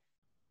 Ryder.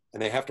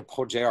 And they have to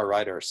pull J.R.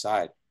 Ryder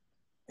aside.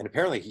 And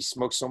apparently he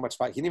smoked so much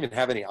pot. He didn't even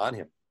have any on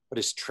him, but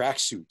his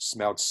tracksuit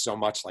smelled so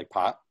much like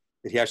pot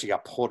that he actually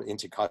got pulled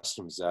into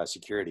customs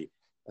security.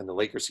 And the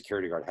Lakers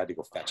security guard had to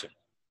go fetch him.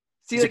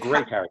 See, He's like, a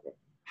great character.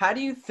 How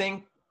do you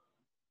think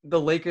the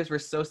Lakers were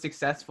so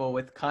successful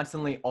with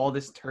constantly all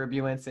this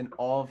turbulence and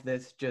all of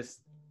this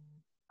just,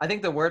 I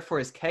think the word for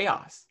it is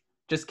chaos.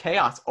 Just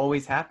chaos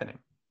always happening.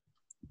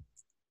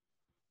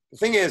 The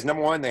thing is,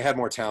 number one, they had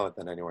more talent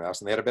than anyone else,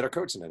 and they had a better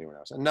coach than anyone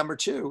else. And number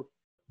two,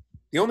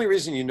 the only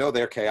reason you know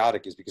they're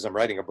chaotic is because I'm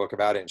writing a book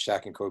about it, and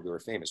Shaq and Kobe were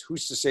famous.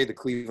 Who's to say the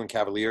Cleveland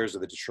Cavaliers or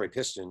the Detroit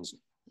Pistons?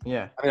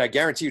 Yeah. I mean, I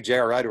guarantee you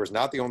J.R. Ryder was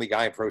not the only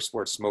guy in pro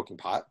sports smoking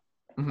pot.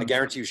 Mm-hmm. I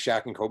guarantee you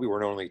Shaq and Kobe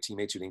weren't only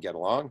teammates who didn't get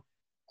along.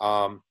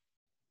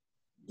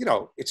 you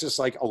know, it's just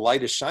like a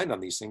light is shined on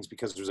these things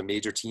because there's a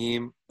major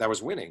team that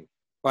was winning.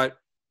 But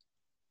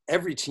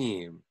every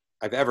team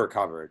I've ever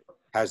covered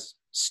has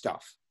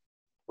stuff,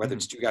 whether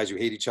it's two guys who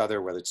hate each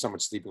other, whether it's someone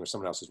sleeping with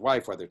someone else's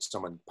wife, whether it's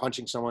someone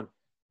punching someone,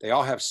 they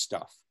all have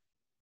stuff.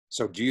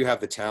 So do you have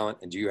the talent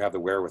and do you have the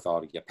wherewithal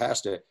to get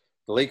past it?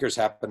 The Lakers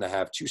happen to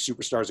have 2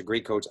 superstars, a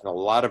great coach, and a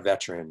lot of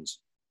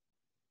veterans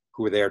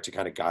who are there to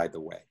kind of guide the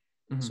way.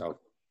 So,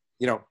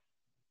 you know,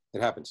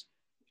 it happens.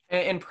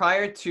 And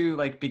prior to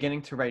like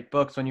beginning to write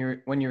books,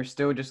 when you're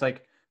still just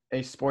like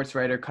a sports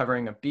writer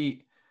covering a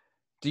beat,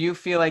 do you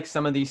feel like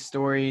some of these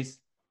stories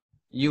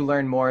you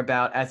learn more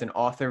about as an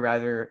author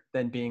rather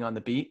than being on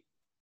the beat?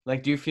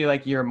 Like, do you feel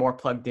like you're more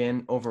plugged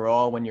in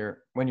overall when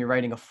you're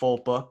writing a full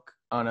book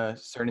on a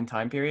certain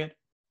time period?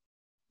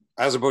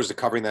 As opposed to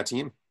covering that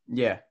team?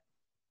 Yeah.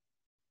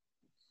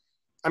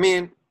 I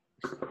mean,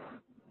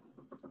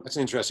 that's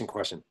an interesting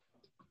question.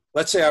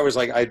 Let's say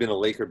I'd been a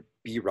Laker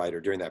beat writer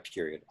during that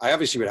period. I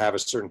obviously would have a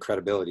certain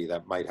credibility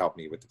that might help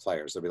me with the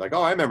players. They'll be like,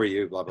 oh, I remember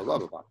you, blah, blah, blah,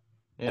 blah, blah.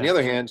 Yeah. On the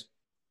other hand,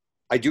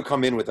 I do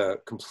come in with a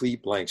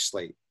complete blank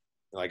slate.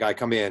 Like I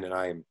come in and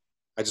I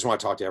just want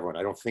to talk to everyone.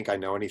 I don't think I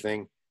know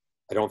anything.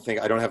 I don't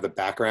have the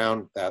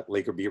background that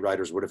Laker beat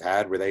writers would have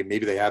had where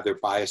maybe they have their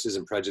biases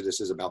and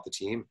prejudices about the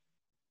team.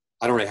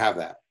 I don't really have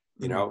that,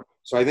 you know?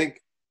 So I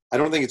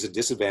don't think it's a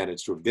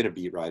disadvantage to have been a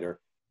beat writer,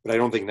 but I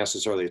don't think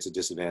necessarily it's a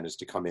disadvantage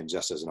to come in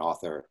just as an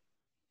author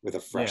with a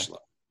fresh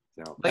look,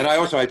 you know? And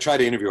I try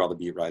to interview all the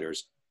beat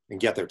writers and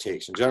get their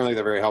takes, and generally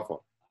they're very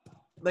helpful.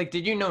 Like,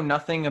 did you know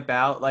nothing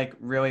about like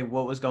really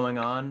what was going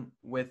on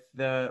with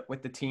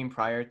the team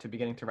prior to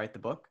beginning to write the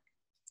book?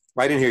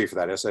 I didn't hear you for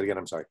that. I said again,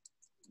 I'm sorry.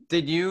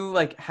 Did you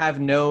like have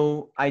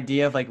no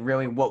idea of like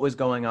really what was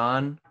going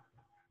on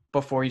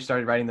before you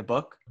started writing the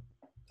book?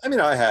 I mean,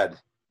 I had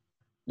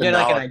like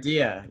an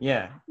idea.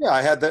 Yeah. Yeah,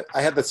 I had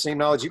the same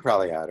knowledge you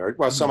probably had, or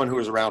well, someone who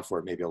was around for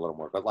it maybe a little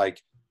more. But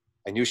like,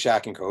 I knew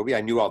Shaq and Kobe.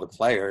 I knew all the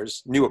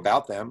players, knew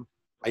about them.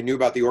 I knew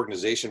about the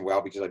organization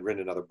well because I'd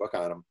written another book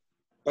on them.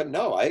 But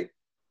no, I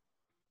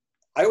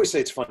always say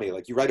it's funny.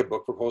 Like you write a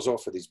book proposal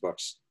for these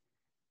books,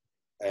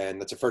 and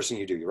that's the first thing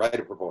you do. You write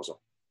a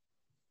proposal,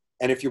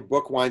 and if your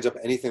book winds up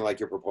anything like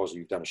your proposal,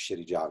 you've done a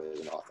shitty job as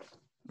an author.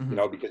 You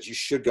know, because you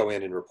should go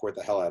in and report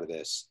the hell out of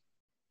this,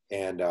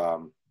 and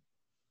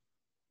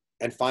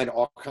find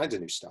all kinds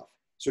of new stuff.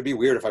 So it'd be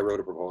weird if I wrote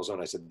a proposal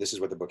and I said, this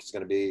is what the book is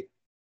going to be.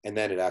 And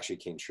then it actually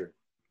came true.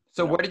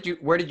 So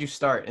where did you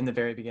start in the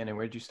very beginning?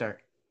 Where did you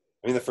start?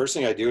 I mean, the first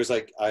thing I do is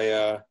like,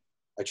 I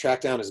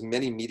track down as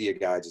many media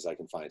guides as I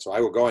can find. So I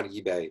will go on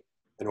eBay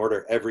and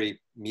order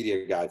every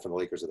media guide from the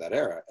Lakers of that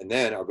era. And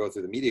then I'll go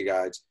through the media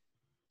guides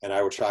and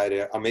I will try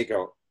to,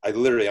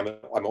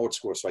 I'm old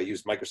school. So I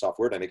use Microsoft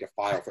Word. I make a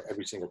file for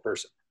every single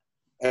person,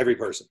 every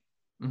person.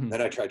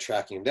 Then I try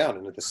tracking them down.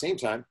 And at the same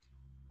time,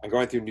 I'm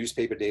going through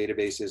newspaper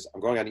databases. I'm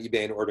going on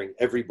eBay and ordering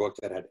every book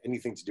that had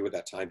anything to do with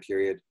that time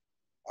period.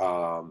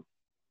 So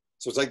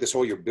it's like this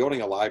whole, you're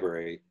building a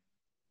library.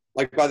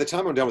 Like by the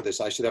time I'm done with this,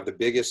 I should have the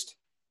biggest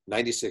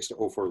 96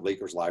 to 04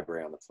 Lakers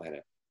library on the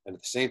planet. And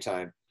at the same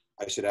time,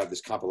 I should have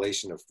this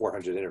compilation of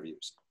 400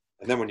 interviews.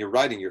 And then when you're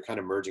writing, you're kind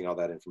of merging all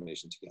that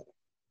information together.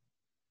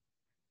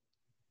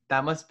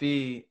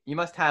 You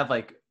must have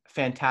like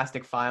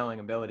fantastic filing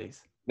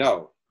abilities.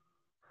 No.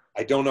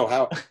 I don't know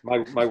how.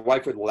 My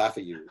wife would laugh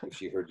at you if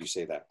she heard you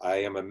say that. I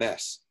am a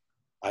mess.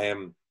 I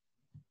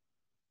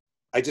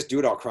just do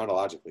it all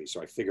chronologically.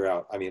 So I figure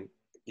out, I mean,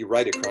 you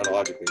write it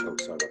chronologically. Oh,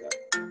 sorry about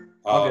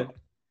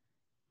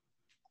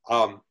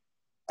that.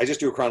 I just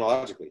do it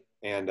chronologically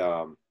and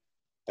I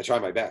try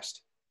my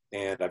best.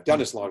 And I've done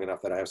this long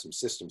enough that I have some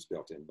systems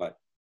built in, but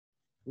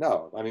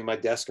no, I mean, my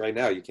desk right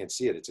now, you can't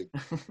see it. It's a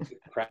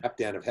crap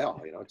den of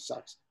hell, you know, it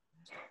sucks.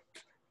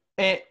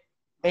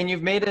 And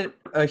you've made it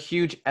a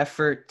huge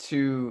effort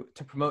to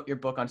promote your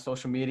book on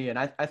social media. And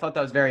I thought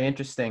that was very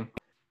interesting.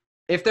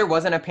 If there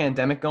wasn't a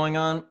pandemic going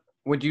on,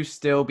 would you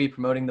still be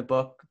promoting the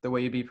book the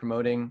way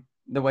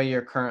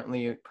you're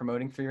currently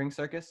promoting Three Ring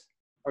Circus?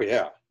 Oh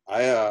yeah.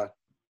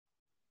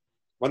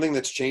 One thing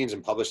that's changed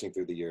in publishing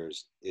through the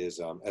years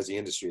is as the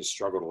industry has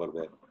struggled a little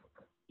bit,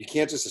 you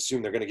can't just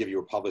assume they're going to give you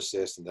a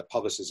publicist and the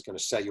publicist is going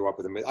to set you up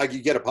with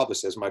you get a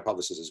publicist. My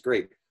publicist is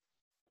great,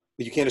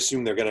 but you can't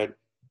assume they're going to,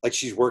 like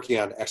she's working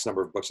on X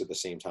number of books at the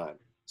same time.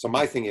 So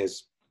my thing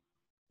is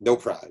no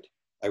pride.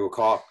 I will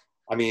call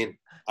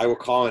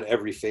in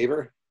every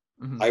favor.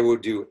 I will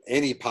do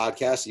any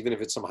podcast, even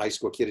if it's some high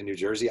school kid in New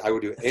Jersey, I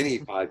would do any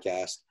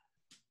podcast,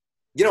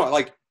 you know,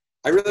 like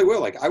I really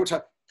will. Like I would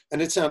talk,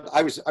 and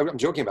I'm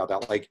joking about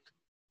that. Like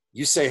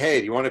you say, hey,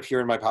 do you want to appear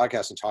in my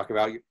podcast and talk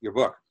about your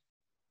book?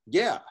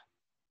 Yeah.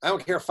 I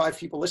don't care if 5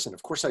 people listen.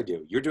 Of course I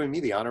do. You're doing me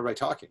the honor by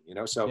talking, you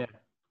know? So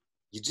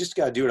you just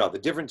got to do it all. The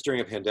difference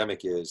during a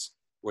pandemic is,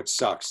 what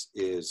sucks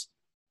is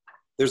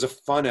there's a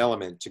fun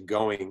element to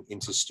going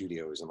into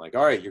studios and like,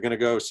 all right, you're going to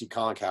go see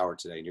Colin Cowherd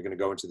today and you're going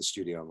to go into the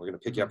studio and we're going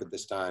to pick you up at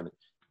this time.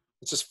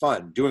 It's just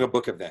fun doing a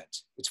book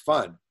event. It's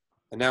fun.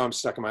 And now I'm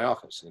stuck in my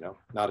office, you know,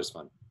 not as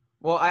fun.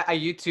 Well, I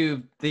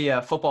YouTube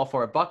the Football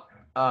for a Buck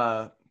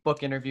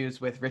book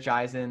interviews with Rich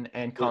Eisen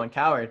and Colin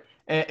Cowherd.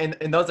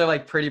 And those are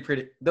like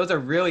pretty, those are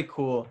really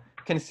cool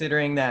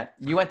considering that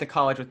you went to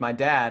college with my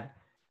dad.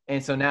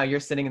 And so now you're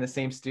sitting in the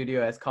same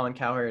studio as Colin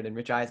Cowherd and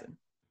Rich Eisen.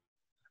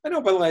 I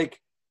know, but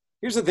like,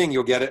 here's the thing,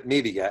 you'll get it,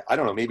 maybe, I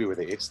don't know, maybe with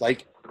age.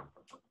 Like,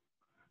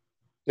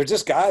 they're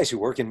just guys who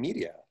work in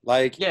media.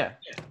 Like, Yeah.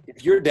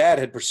 if your dad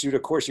had pursued a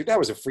course, your dad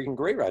was a freaking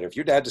great writer. If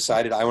your dad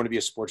decided, I want to be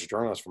a sports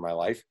journalist for my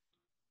life,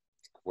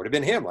 it would have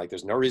been him. Like,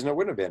 there's no reason it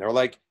wouldn't have been. Or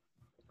like,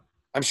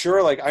 I'm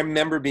sure, like, I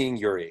remember being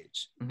your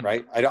age,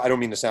 right? I don't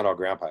mean to sound all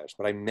grandpa-ish,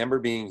 but I remember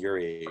being your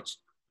age.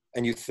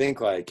 And you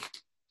think, like,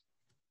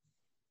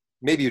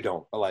 maybe you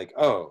don't, but like,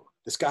 oh,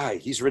 this guy,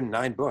 he's written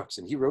 9 books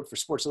and he wrote for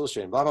Sports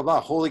Illustrated, blah, blah, blah.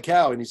 Holy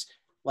cow. And he's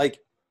like,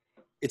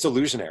 it's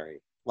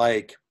illusionary.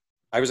 Like,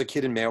 I was a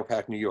kid in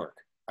Mahopac, New York.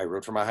 I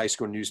wrote for my high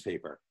school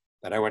newspaper.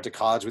 Then I went to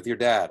college with your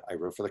dad. I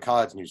wrote for the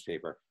college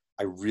newspaper.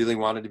 I really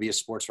wanted to be a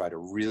sports writer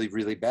really,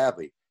 really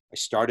badly. I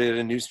started at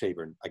a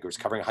newspaper. I was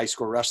covering high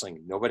school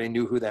wrestling. Nobody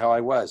knew who the hell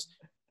I was.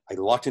 I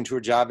lucked into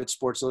a job at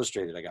Sports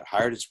Illustrated. I got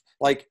hired as,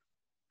 like,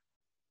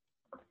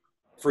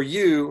 for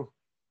you,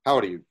 how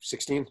old are you,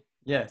 16?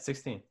 Yeah,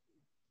 16.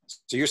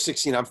 So you're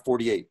 16, I'm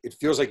 48. It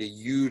feels like a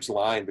huge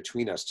line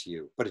between us to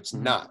you, but it's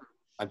not.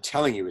 I'm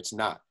telling you, it's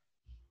not.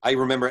 I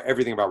remember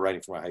everything about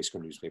writing for my high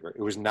school newspaper.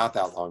 It was not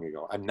that long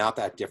ago. I'm not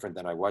that different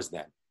than I was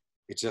then.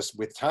 It's just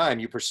with time,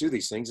 you pursue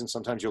these things and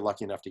sometimes you're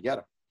lucky enough to get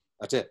them.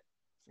 That's it.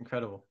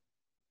 Incredible.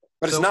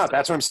 But it's not.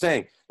 That's what I'm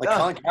saying. Like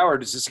Colin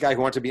Cowherd is this guy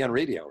who wanted to be on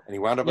radio and he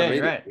wound up on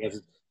radio. Right.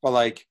 But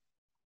like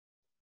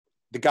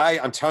the guy,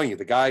 I'm telling you,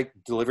 the guy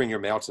delivering your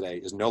mail today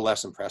is no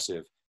less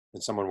impressive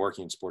than someone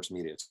working in sports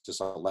media. It's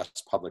just a less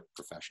public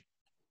profession.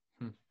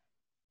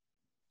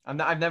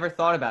 I've never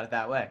thought about it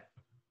that way.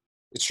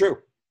 It's true.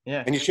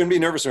 Yeah. And you shouldn't be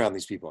nervous around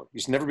these people. You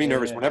should never be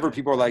nervous. Whenever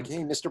people are like, hey,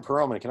 Mr.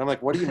 Pearlman, and I'm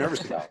like, what are you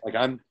nervous about? Like,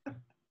 I'm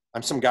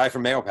some guy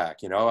from Mahopac,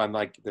 you know? I'm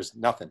like, there's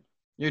nothing.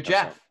 You're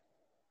Jeff.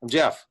 I'm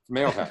Jeff from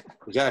Mahopac.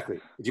 Exactly.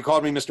 If you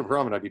called me Mr.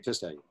 Pearlman, I'd be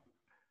pissed at you.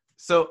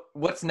 So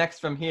what's next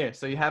from here?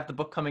 So you have the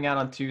book coming out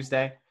on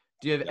Tuesday.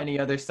 Do you have any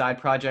other side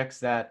projects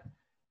that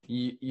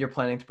you're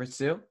planning to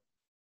pursue?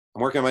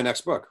 I'm working on my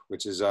next book,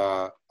 which is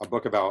a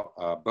book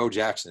about Bo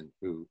Jackson,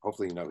 who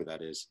hopefully you know who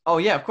that is. Oh,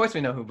 yeah. Of course we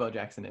know who Bo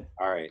Jackson is.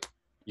 All right.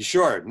 You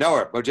sure?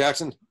 Noah, Bo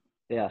Jackson?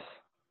 Yes.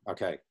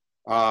 Okay.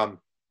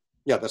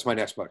 Yeah, that's my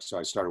next book. So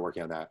I started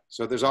working on that.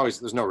 So there's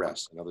no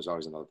rest. You know, there's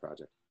always another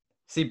project.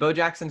 See, Bo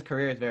Jackson's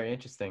career is very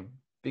interesting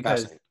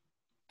because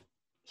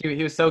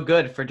he was so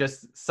good for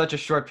just such a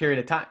short period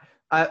of time.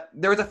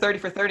 There was a 30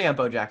 for 30 on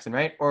Bo Jackson,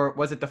 right? Or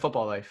was it The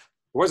Football Life?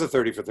 It was a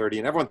 30 for 30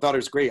 and everyone thought it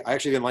was great. I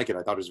actually didn't like it.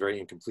 I thought it was very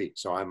incomplete.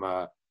 So I'm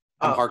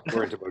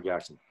hardcore into Bo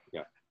Jackson.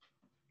 Yeah.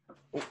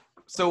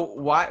 So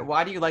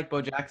why do you like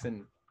Bo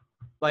Jackson?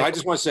 Like, I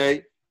just want to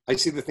say, I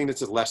see the thing that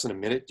says less than a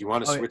minute. Do you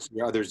want to switch to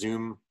your other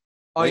Zoom?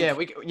 Oh,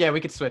 link? We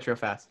could switch real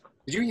fast.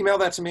 Did you email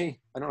that to me?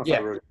 I don't know if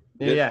I wrote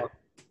it. Yeah.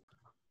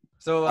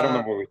 So I don't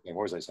remember what we were saying.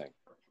 What was I saying?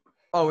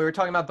 Oh, we were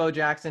talking about Bo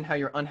Jackson, how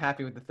you're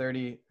unhappy with the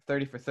 30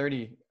 for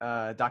 30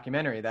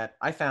 documentary that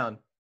I found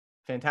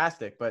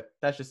fantastic, but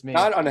that's just me.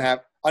 Not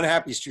unhappy.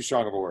 Unhappy is too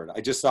strong of a word.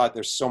 I just thought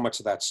there's so much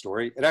of that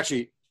story. It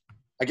actually,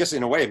 I guess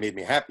in a way it made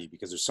me happy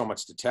because there's so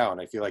much to tell.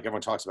 And I feel like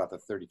everyone talks about the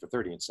 30 for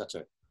 30 and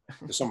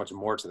there's so much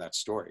more to that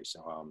story.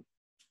 So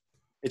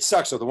it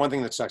sucks. So the one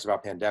thing that sucks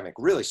about pandemic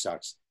really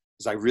sucks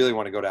is I really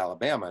want to go to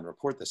Alabama and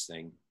report this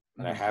thing.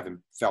 And I haven't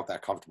felt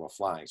that comfortable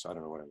flying. So I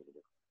don't know what I'm going to do.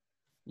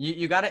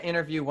 You got to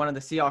interview one of the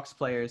Seahawks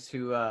players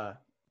who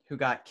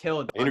got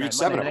killed. I interviewed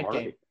 7 of them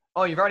already.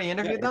 Oh, you've already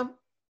interviewed them?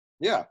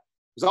 Yeah. It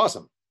was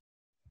awesome.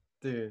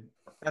 Dude,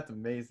 that's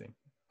amazing.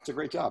 It's a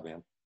great job,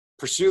 man.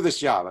 Pursue this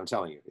job. I'm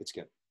telling you, it's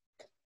good.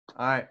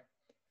 All right.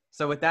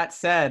 So with that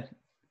said,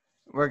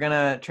 we're going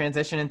to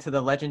transition into the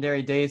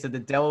legendary days of the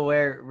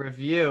Delaware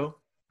Review.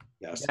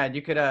 Yes. Dad,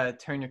 you could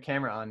turn your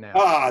camera on now.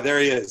 Ah, there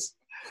he is.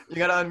 You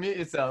got to unmute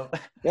yourself.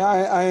 Yeah,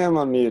 I am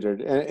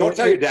unmuted. And don't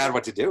tell your dad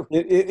what to do.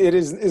 It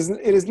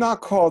is not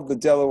called the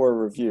Delaware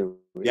Review.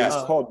 Yes.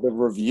 It's called the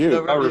Review.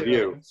 The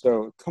Review.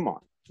 So come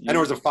on. And it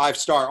was a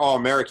 5-star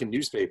All-American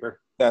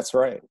newspaper. That's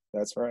right.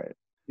 That's right.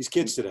 These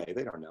kids today,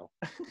 they don't know.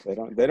 They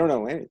don't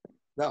know anything.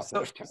 No.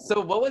 So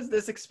what was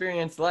this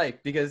experience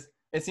like? Because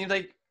it seems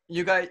like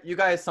you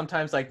guys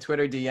sometimes like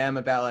Twitter DM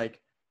about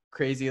like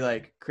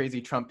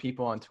crazy Trump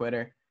people on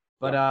Twitter.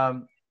 But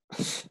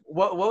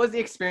what was the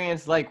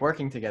experience like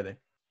working together?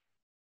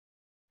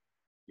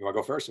 You want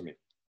to go first or me?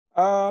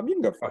 You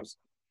can go first.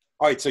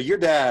 All right. So your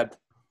dad,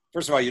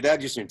 first of all, your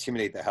dad used to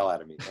intimidate the hell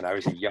out of me when I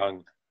was a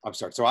young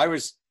upstart. So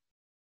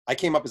I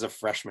came up as a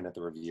freshman at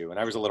the Review and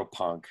I was a little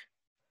punk.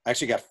 I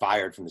actually got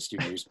fired from the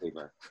student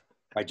newspaper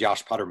by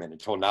Josh Putterman and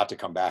told not to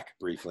come back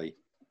briefly,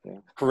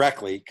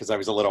 correctly, because I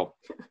was a little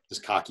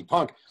just cocky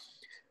punk.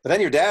 But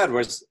then your dad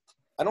was,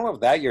 I don't know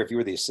if that year, if you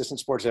were the assistant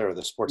sports editor or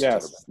the sports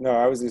editor. Yes. No,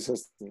 I was the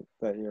assistant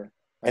that year.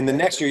 And the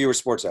next year you were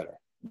sports editor.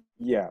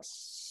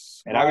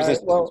 Yes. And I was the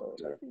assistant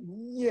sports editor.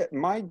 Yeah,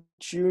 my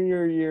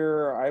junior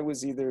year, I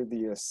was either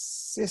the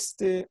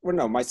assistant. Well,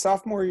 no, my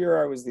sophomore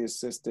year, I was the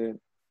assistant.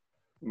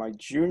 My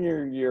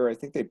junior year, I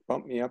think they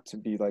bumped me up to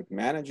be like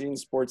managing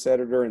sports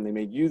editor and they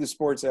made you the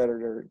sports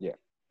editor. Yeah.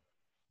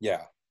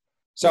 Yeah.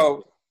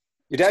 So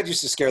your dad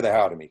used to scare the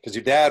hell out of me because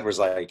your dad was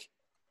like,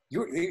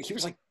 your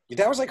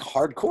dad was like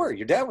hardcore.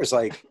 Your dad was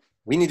like,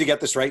 we need to get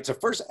this right. It's the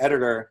first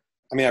editor.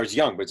 I mean, I was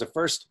young, but it's the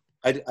first,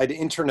 I'd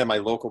interned at my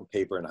local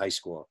paper in high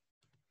school.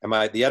 And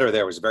the editor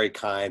there was very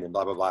kind and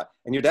blah, blah, blah.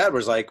 And your dad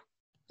was like,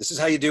 this is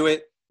how you do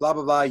it, blah,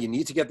 blah, blah. You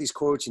need to get these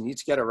quotes. You need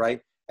to get it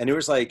right. And it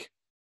was like,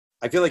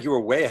 I feel like you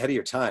were way ahead of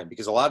your time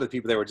because a lot of the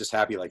people there were just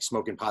happy, like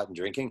smoking pot and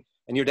drinking.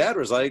 And your dad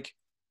was like,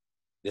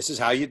 this is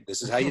how you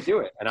do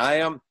it.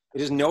 And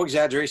it is no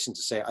exaggeration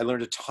to say I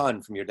learned a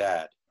ton from your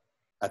dad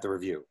at the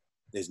review.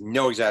 There's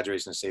no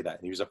exaggeration to say that.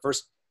 And he was the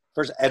first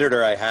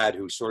editor I had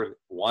who sort of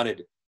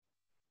wanted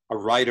a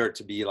writer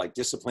to be like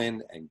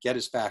disciplined and get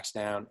his facts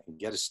down and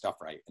get his stuff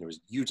right. And it was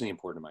hugely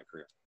important in my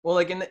career. Well,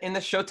 like in the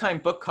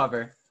Showtime book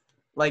cover,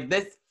 like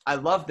this, I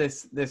love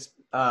this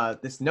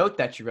note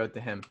that you wrote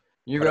to him.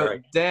 You wrote,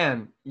 right.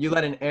 Dan, you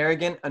let an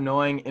arrogant,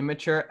 annoying,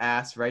 immature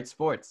ass write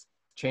sports.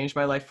 Changed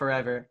my life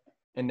forever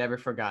and never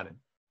forgotten.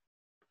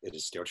 It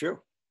is still true.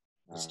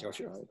 It's still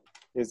true.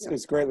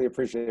 It's greatly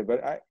appreciated,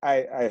 but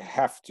I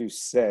have to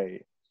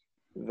say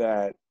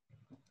that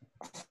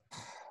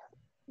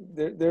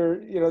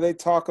they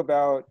talk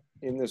about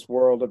in this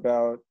world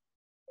about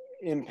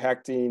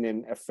impacting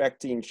and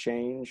affecting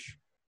change.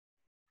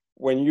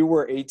 When you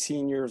were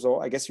 18 years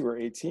old, I guess you were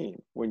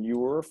 18, when you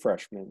were a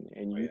freshman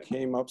and you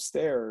came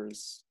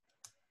upstairs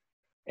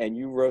and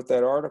you wrote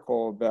that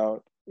article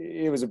about,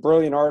 it was a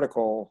brilliant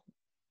article.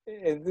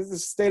 And this is the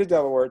state of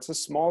Delaware. It's a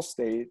small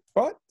state,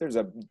 but there's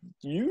a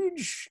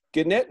huge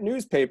Gannett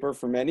newspaper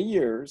for many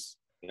years.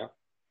 Yeah.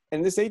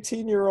 And this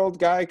 18-year-old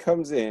guy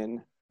comes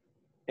in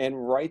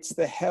and writes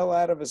the hell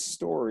out of a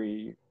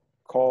story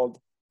called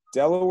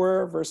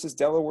Delaware versus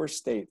Delaware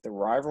State, the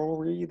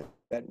rivalry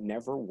that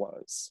never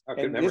was. Oh,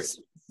 and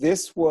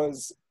this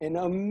was an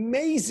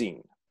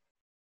amazing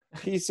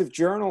piece of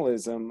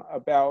journalism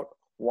about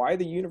why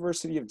the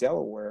University of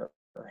Delaware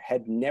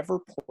had never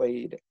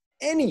played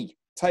any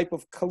type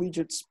of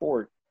collegiate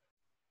sport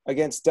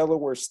against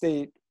Delaware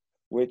State,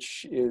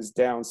 which is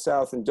down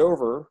south in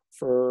Dover,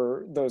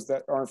 for those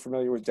that aren't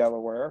familiar with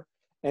Delaware,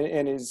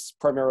 and is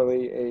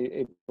primarily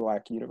a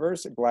black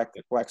university,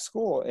 black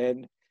school.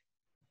 And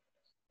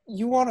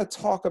you want to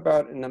talk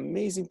about an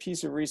amazing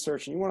piece of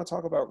research, and you want to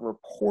talk about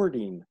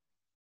reporting.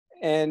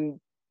 And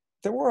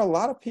there were a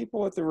lot of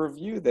people at the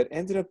review that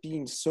ended up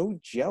being so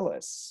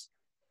jealous,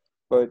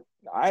 but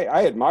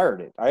I admired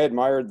it. I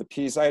admired the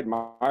piece. I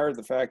admired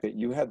the fact that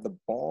you had the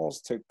balls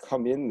to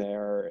come in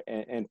there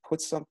and put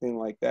something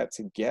like that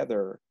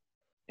together,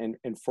 and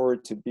for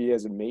it to be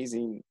as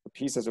amazing a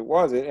piece as it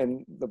was.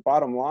 And the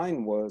bottom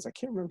line was, I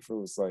can't remember if it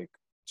was like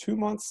 2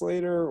 months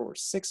later or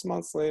 6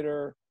 months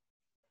later,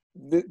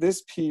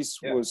 this piece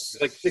was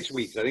like 6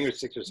 weeks. I think it was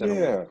 6 or 7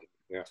 weeks.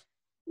 Yeah.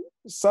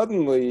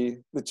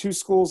 Suddenly the two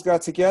schools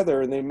got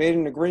together and they made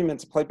an agreement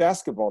to play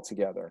basketball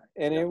together.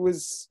 And it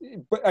was,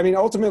 but I mean,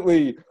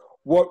 ultimately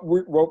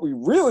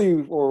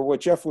what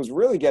Jeff was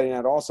really getting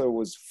at also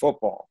was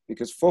football,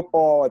 because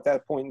football at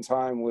that point in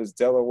time was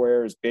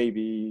Delaware's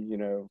baby,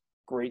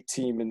 great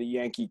team in the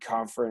Yankee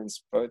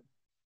Conference.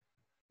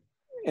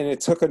 And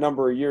it took a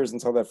number of years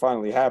until that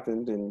finally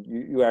happened. And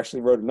you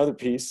actually wrote another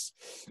piece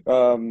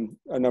a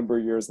number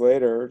of years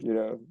later,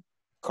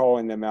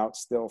 calling them out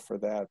still for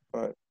that.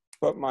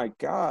 But my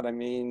God, I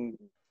mean,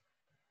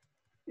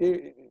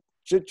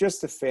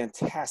 just a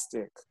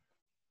fantastic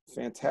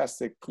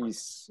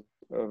piece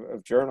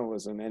of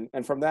journalism.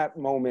 And from that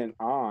moment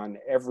on,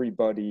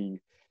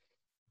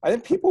 I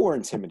think people were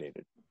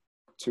intimidated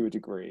to a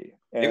degree.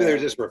 Maybe they were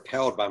just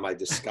repelled by my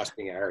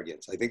disgusting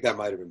arrogance. I think that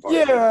might have been part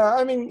of it. Yeah,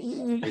 I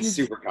mean,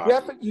 super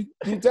cocky.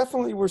 You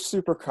definitely were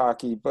super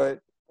cocky, but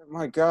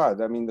my God,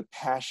 I mean, the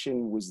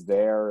passion was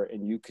there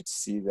and you could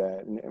see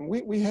that. And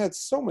we had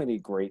so many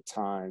great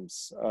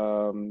times.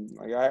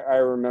 Like I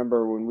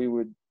remember when we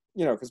would,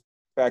 because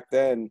back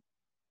then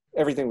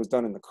everything was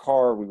done in the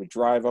car. We would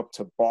drive up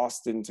to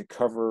Boston to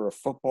cover a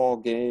football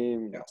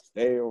game,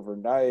 stay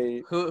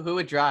overnight. Who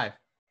would drive?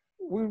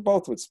 We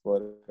both would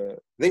split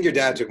it. I think your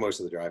dad took most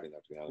of the driving, though,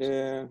 to be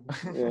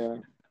honest. Yeah.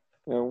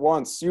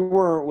 Once, you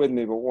weren't with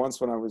me, but once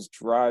when I was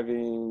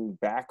driving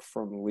back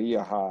from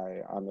Lehigh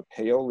on the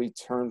Paoli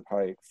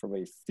Turnpike from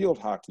a field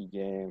hockey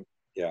game,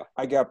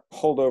 I got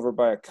pulled over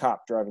by a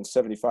cop driving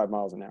 75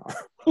 miles an hour.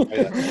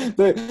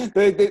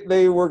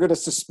 They were going to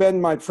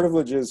suspend my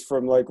privileges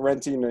from like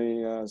renting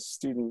a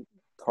student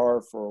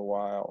car for a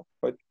while.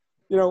 But,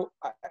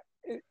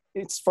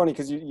 it's funny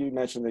because you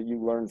mentioned that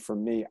you learned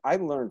from me. I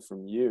learned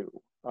from you.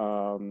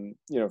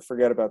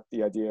 Forget about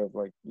the idea of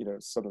like,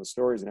 some of the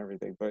stories and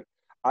everything, but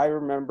I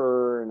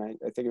remember, and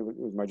I think it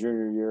was my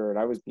junior year, and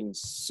I was being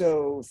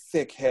so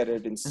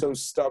thick-headed and so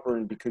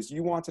stubborn because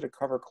you wanted to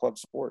cover club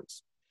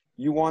sports.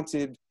 You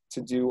wanted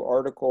to do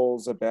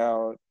articles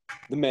about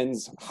the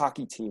men's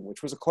hockey team,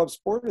 which was a club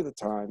sport at the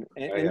time.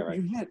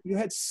 And you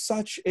had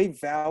such a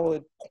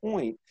valid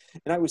point,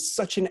 and I was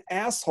such an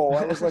asshole.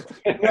 I was like,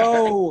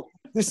 no,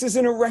 this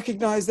isn't a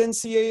recognized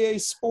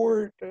NCAA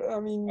sport. I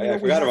mean, I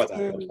forgot about that.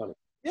 That was funny.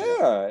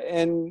 Yeah,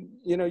 and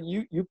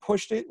you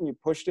pushed it and you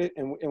pushed it,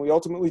 and we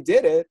ultimately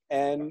did it.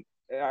 And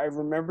I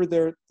remember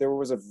there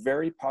was a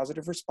very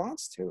positive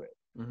response to it.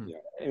 Mhm. Yeah.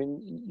 I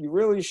mean, you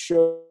really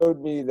showed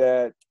me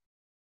that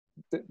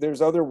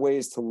there's other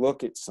ways to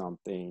look at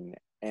something,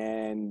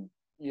 and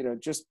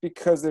just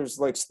because there's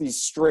like these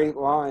straight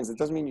lines, it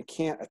doesn't mean you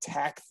can't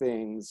attack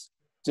things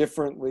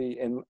differently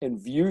and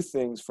view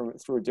things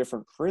through a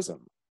different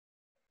prism.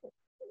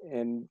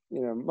 And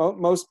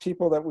most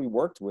people that we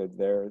worked with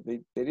there,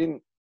 they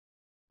didn't.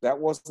 That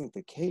wasn't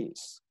the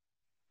case.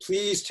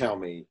 Please tell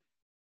me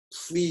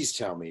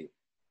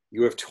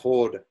you have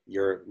told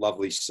your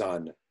lovely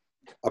son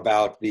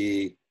about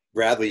the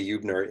Bradley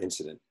Eubner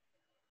incident.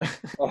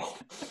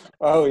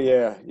 Oh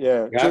yeah.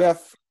 Yeah?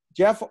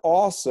 Jeff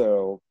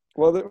also.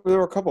 Well, there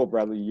were a couple of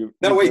Bradley.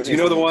 No, wait. Do you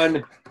know the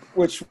one?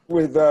 Which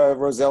with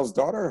Roselle's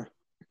daughter,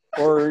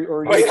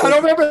 or Wait, I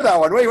don't remember that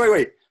one.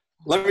 Wait.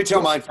 Let me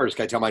tell mine first.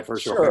 Can I tell mine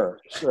first? Sure.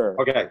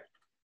 Okay.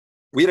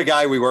 We had a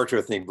guy we worked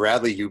with named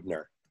Bradley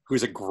Eubner,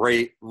 who's a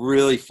great,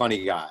 really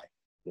funny guy.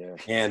 Yeah.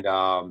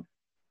 And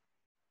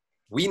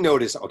we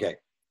noticed. Okay,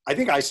 I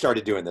think I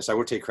started doing this. I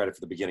will take credit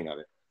for the beginning of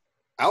it.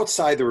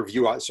 Outside the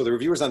review, so the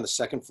review was on the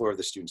second floor of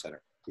the student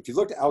center. If you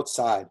looked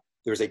outside,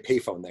 there was a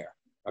payphone there.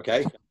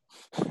 Okay.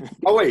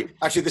 Oh wait,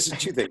 actually, this is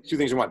two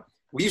things in one.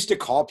 We used to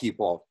call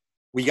people.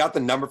 We got the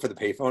number for the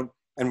payphone,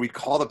 and we'd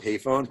call the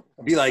payphone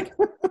and be like,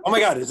 "Oh my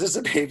God, is this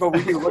a payphone?"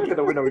 We'd be looking at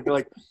the window. We'd be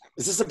like,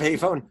 "Is this a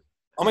payphone?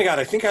 Oh my God,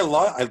 I think I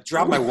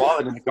dropped my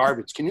wallet in the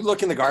garbage. Can you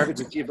look in the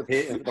garbage and see if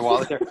the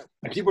wallet there?"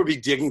 And people would be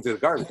digging through the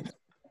garbage.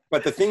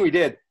 But the thing we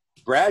did,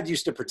 Brad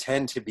used to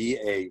pretend to be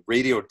a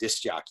radio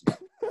disc jockey,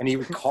 and he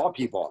would call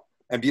people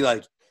and be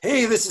like,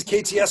 "Hey, this is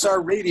KTSR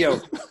radio.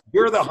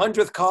 You're the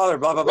 100th caller,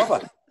 blah, blah, blah,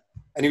 blah."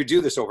 And he would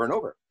do this over and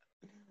over.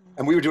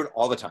 And we would do it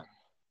all the time.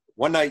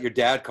 One night, your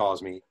dad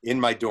calls me in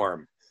my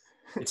dorm.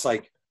 It's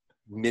like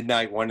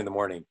midnight, 1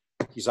 a.m.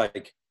 He's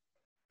like,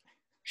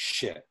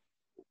 "Shit,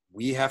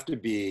 we have to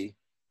be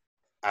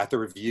at the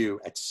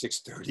review at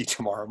 6:30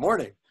 tomorrow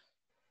morning.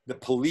 The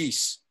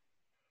police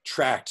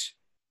tracked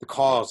the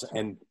calls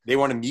and they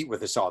want to meet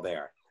with us all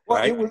there." Well,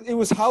 right? it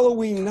was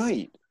Halloween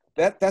night.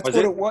 That's Was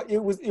what it?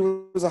 it was. It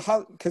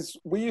was because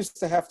we used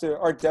to have to.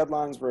 Our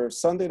deadlines were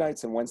Sunday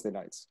nights and Wednesday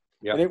nights.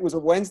 Yep. And it was a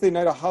Wednesday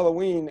night of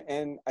Halloween,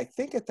 and I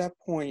think at that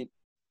point,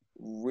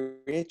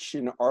 Rich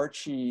and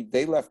Archie,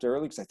 they left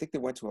early because I think they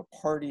went to a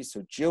party.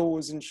 So Jill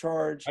was in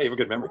charge. Oh, you have a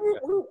good memory.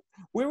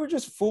 We were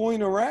just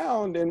fooling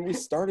around, and we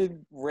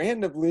started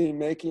randomly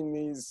making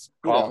these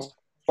Calls.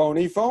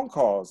 phony phone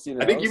calls.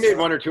 I think you made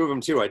one or two of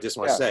them too. I just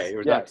want to say. It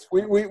was yes,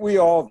 we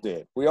all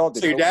did. We all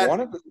did. So your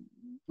dad,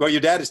 your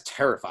dad is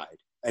terrified,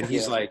 and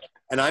he's like,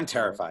 and I'm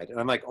terrified, and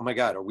I'm like, "Oh my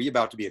God, are we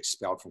about to be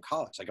expelled from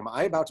college? Like, am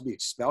I about to be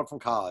expelled from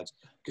college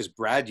because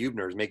Brad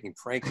Eubner is making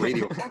prank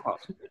radio calls?"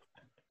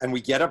 And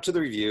we get up to the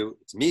review.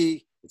 It's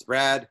me, it's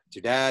Brad, it's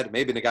your dad,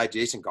 maybe the guy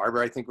Jason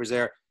Garber, I think, was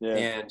there. Yeah.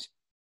 And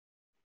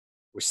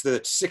we're still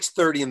at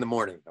 6:30 in the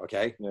morning,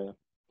 okay? Yeah.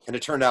 And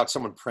it turned out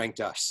someone pranked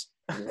us.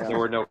 Yeah. There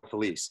were no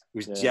police. It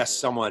was just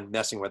someone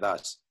messing with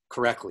us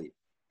correctly.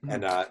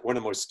 And one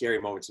of the most scary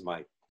moments of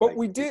my But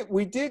we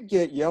did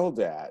get yelled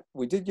at.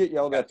 We did get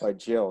yelled at by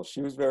Jill.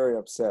 She was very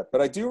upset.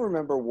 But I do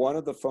remember one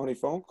of the phony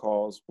phone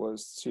calls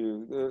was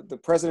to the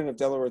president of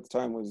Delaware at the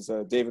time was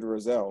David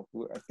Roselle,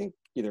 who I think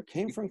either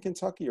came from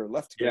Kentucky or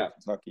left to go to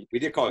Kentucky. We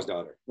did call his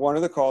daughter. One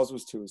of the calls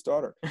was to his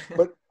daughter.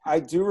 But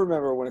I do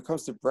remember when it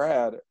comes to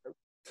Brad,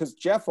 because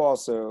Jeff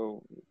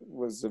also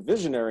was a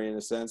visionary in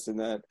a sense, in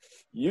that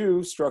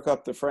you struck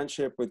up the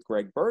friendship with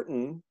Greg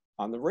Burton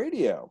on the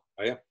radio.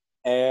 Oh yeah.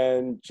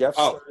 And Jeff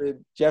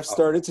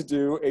started to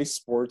do a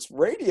sports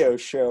radio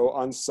show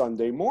on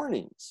Sunday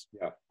mornings.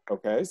 Yeah.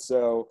 Okay.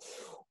 So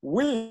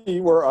we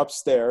were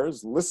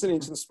upstairs listening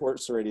to the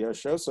sports radio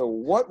show. So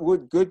what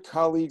would good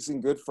colleagues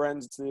and good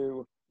friends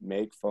do?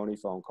 Make phony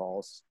phone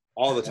calls.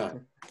 All the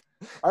time.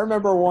 I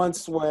remember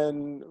once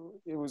when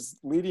it was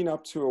leading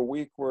up to a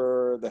week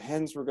where the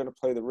Hens were going to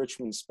play the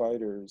Richmond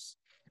Spiders.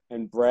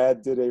 And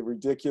Brad did a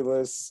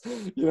ridiculous,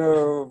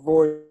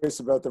 voice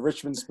about the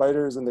Richmond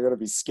Spiders, and they're going to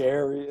be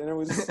scary. And it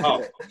was,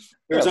 it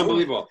was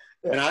unbelievable.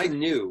 Yeah. And I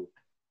knew,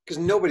 because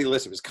nobody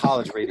listened. It was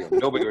college radio.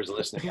 Nobody was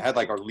listening. I had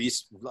like a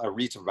reach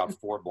of about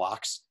 4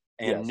 blocks,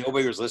 and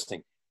nobody was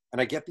listening. And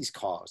I get these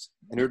calls,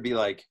 and it would be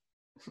like,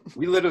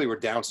 we literally were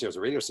downstairs.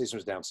 The radio station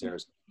was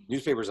downstairs.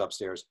 Newspapers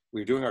upstairs. We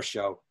were doing our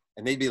show,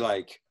 and they'd be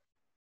like,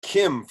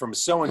 "Kim from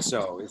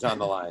so-and-so is on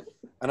the line."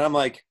 And I'm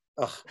like,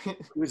 ugh,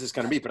 who is this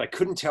going to be? But I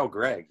couldn't tell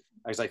Greg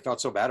because I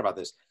felt so bad about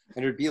this.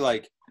 And it would be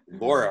like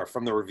Laura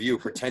from the review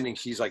pretending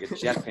she's like a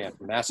jet fan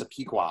from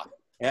Massapequa.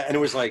 And it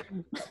was like,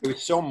 it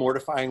was so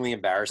mortifyingly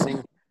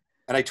embarrassing.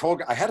 And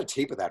I had a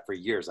tape of that for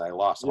years. I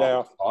lost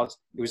all the calls.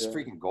 It was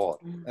freaking gold.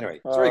 Anyway,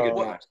 it's very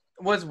good.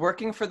 Was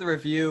working for the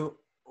review,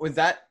 was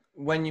that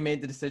when you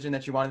made the decision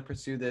that you wanted to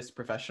pursue this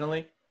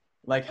professionally?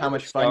 Like how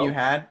much fun you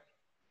had?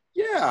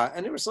 Yeah.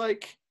 And it was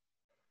like,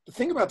 the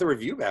thing about the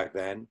review back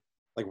then,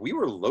 like we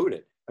were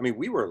loaded. I mean,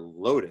 we were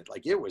loaded.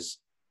 Like it was,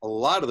 a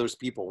lot of those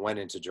people went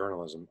into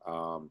journalism.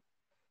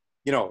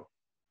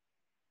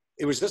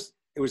 It was just,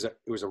 it was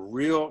a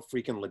real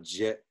freaking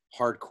legit,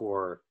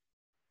 hardcore,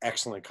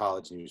 excellent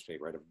college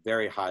newspaper at a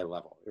very high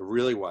level. It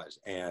really was.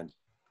 And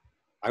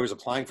I was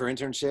applying for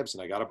internships,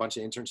 and I got a bunch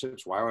of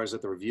internships while I was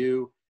at the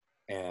Review.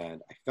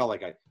 And I felt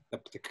like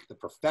the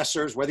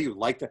professors, whether you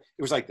liked them,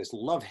 it was like this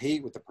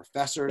love-hate with the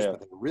professors, but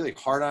they were really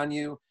hard on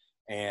you.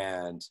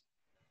 And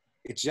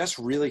it just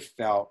really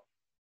felt,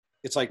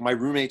 it's like my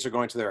roommates are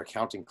going to their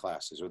accounting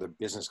classes or their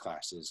business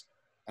classes,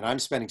 and I'm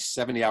spending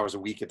 70 hours a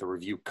week at the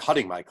Review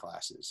cutting my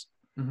classes.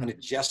 And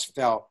it just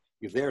felt,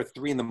 you're there at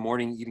 3 a.m.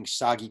 eating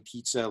soggy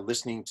pizza,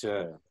 listening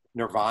to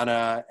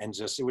Nirvana, and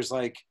just, it was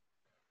like,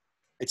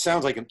 it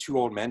sounds like two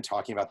old men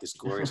talking about this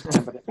glorious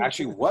time, but it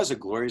actually was a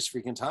glorious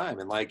freaking time.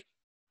 And like,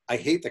 I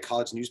hate that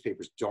college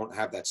newspapers don't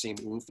have that same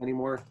oomph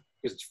anymore,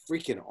 because it's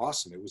freaking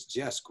awesome. It was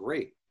just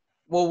great.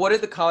 Well, what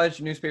did the college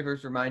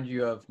newspapers remind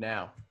you of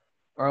now?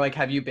 Or like,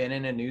 have you been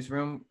in a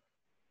newsroom?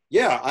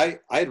 Yeah, I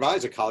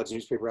advise a college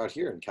newspaper out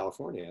here in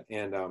California.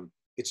 And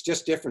it's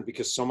just different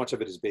because so much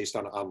of it is based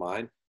on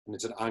online, and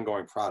it's an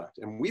ongoing product.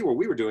 And we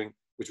were doing,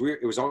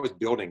 it was always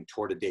building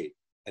toward a date.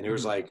 And it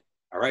was like,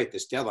 all right,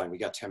 this deadline, we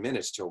got 10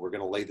 minutes till we're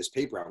going to lay this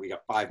paper out. We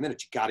got 5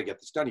 minutes. You got to get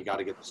this done. You got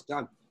to get this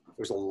done. There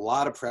was a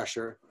lot of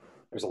pressure.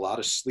 There was a lot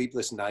of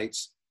sleepless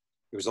nights.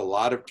 There was a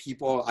lot of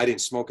people. I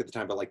didn't smoke at the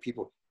time, but like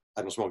people,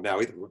 I don't smoke now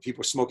either.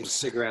 People smoking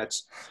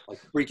cigarettes, like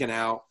freaking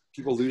out,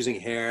 people losing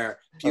hair.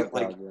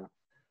 People,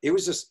 it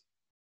was just,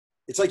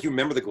 it's like you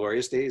remember the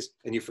glorious days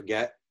and you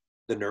forget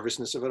the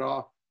nervousness of it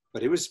all,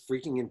 but it was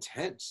freaking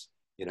intense,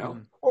 you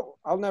know? Well,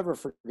 I'll never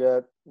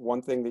forget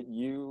one thing that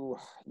you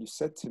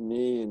said to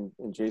me and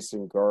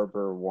Jason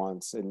Garber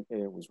once, and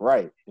it was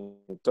right.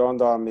 It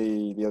dawned on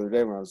me the other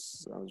day when I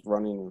was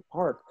running in the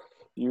park.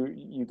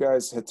 You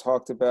guys had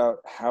talked about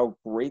how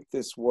great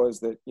this was,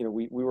 that, you know,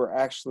 we were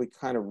actually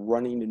kind of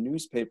running a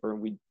newspaper,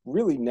 and we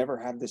really never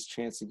have this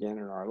chance again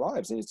in our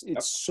lives. And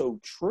it's so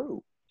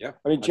true. Yeah.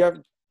 I mean,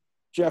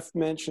 Jeff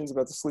mentions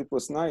about the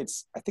sleepless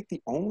nights. I think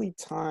the only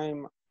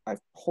time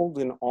I've pulled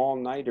an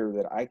all-nighter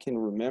that I can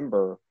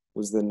remember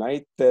was the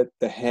night that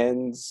the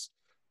Hens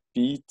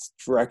beat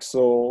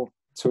Drexel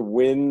to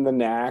win the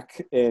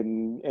NAC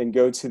and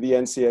go to the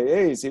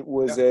NCAAs.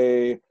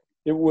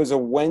 It was a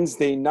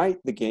Wednesday night,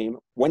 the game.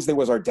 Wednesday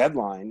was our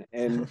deadline,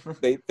 and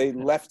they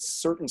left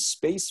certain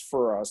space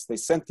for us. They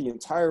sent the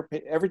entire,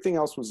 everything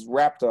else was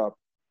wrapped up.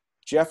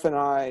 Jeff and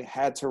I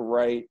had to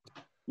write,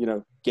 you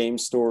know, game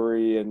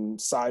story and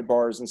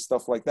sidebars and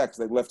stuff like that, because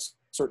they left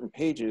certain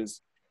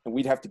pages, and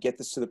we'd have to get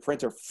this to the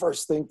printer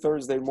first thing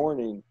Thursday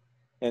morning.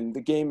 And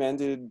the game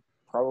ended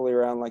probably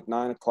around like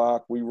 9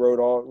 o'clock. We wrote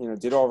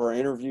did all of our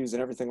interviews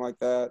and everything like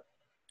that.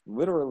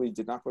 Literally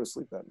did not go to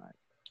sleep that night.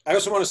 I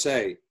also want to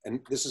say, and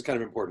this is kind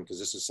of important because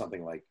this is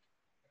something like,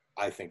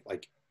 I think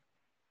like,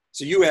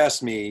 so you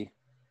asked me,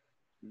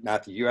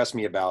 Matthew, you asked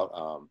me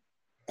about,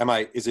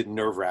 is it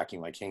nerve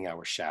wracking, like hanging out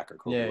with Shaq or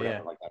Kobe or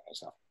whatever, like that kind of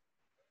stuff.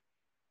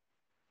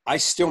 I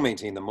still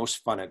maintain the most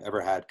fun I've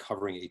ever had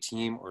covering a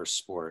team or a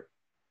sport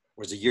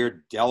was the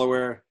year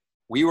Delaware.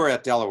 We were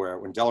at Delaware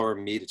when Delaware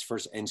made its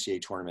first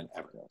NCAA tournament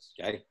ever. Yes.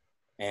 Okay.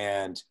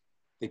 And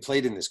they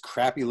played in this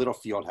crappy little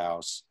field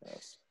house.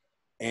 Yes.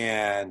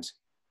 And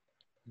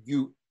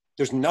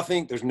there's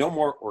no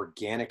more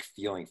organic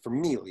feeling, for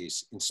me at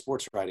least, in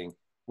sports writing,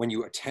 when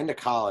you attend a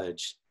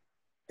college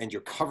and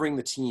you're covering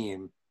the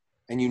team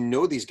and you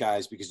know these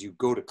guys because you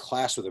go to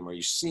class with them or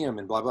you see them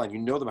and blah, blah, and you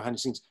know them behind the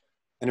scenes.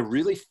 And it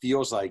really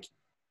feels like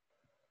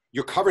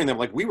you're covering them.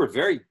 Like we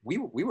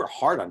were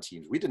hard on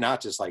teams. We did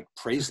not just like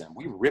praise them.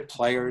 We ripped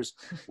players.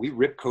 We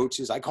ripped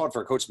coaches. I called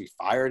for a coach to be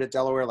fired at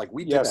Delaware. Like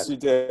we did that. Yes, you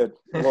did.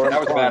 That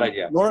was a bad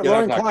idea.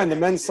 Lauren Klein, the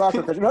men's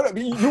soccer coach. No,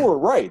 you were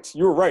right.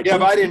 You were right. Yeah,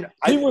 but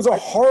he was a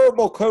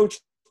horrible coach.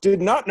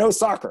 Did not know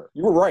soccer.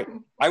 You were right.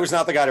 I was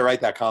not the guy to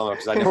write that column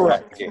because I never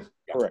watched the game.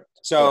 Yeah. Correct.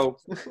 So,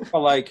 but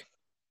like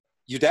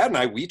your dad and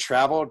I, we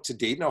traveled to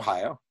Dayton,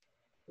 Ohio.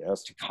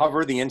 Yes. To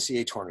cover the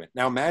NCAA tournament.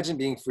 Now imagine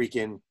being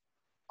freaking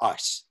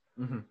us.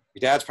 Mm-hmm. Your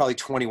dad's probably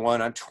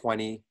 21. I'm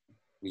 20.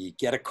 We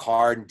get a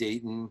car in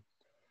Dayton.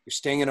 You're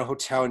staying in a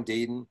hotel in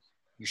Dayton.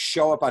 You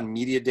show up on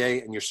media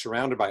day and you're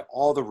surrounded by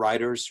all the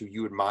writers who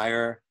you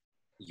admire,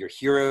 your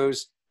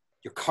heroes.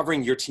 You're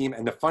covering your team.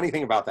 And the funny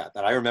thing about that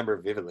I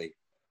remember vividly,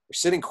 we're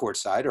sitting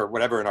courtside or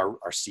whatever in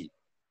our seat.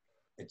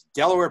 It's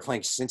Delaware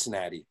playing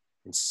Cincinnati.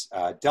 And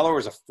Delaware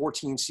is a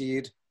 14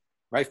 seed.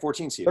 Right,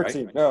 14 seed,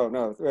 13. Right?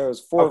 No, it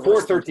was 4.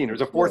 4-13. It was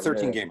a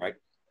 4-13 game, right?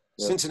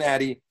 Yeah.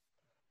 Cincinnati.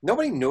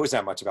 Nobody knows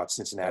that much about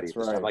Cincinnati.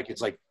 That's right. Like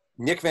it's like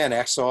Nick Van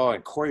Exel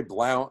and Corey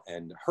Blount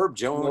and Herb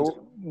Jones.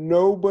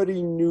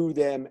 Nobody knew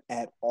them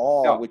at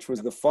all, which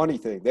was the funny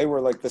thing. They were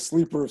like the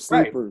sleeper of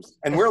sleepers. Right.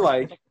 And we're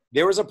like,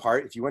 there was a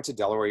part, if you went to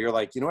Delaware, you're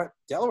like, you know what,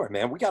 Delaware,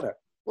 man, we have a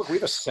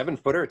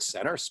 7-footer at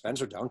center,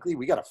 Spencer Dunkley.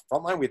 We got a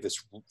front line. We have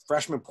this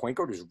freshman point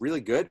guard who's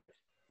really good.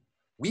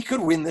 We could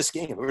win this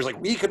game. It was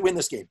like, we could win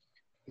this game.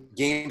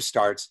 Game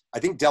starts. I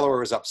think Delaware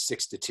was up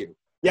 6-2.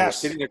 Yes.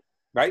 Sitting there,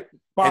 right?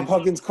 Bob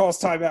Huggins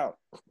calls timeout.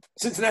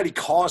 Cincinnati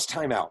calls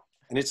timeout.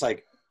 And it's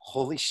like,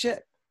 holy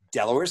shit,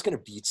 Delaware's going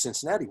to beat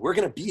Cincinnati. We're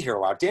going to be here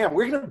a while. Damn,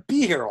 we're going to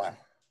be here a while.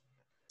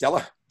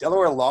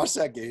 Delaware lost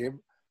that game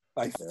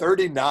by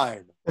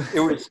 39. It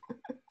was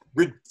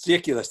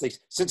ridiculous.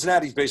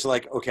 Cincinnati's basically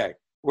like, okay,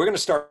 we're going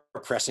to start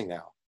pressing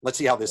now. Let's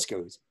see how this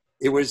goes.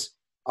 It was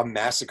a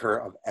massacre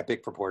of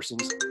epic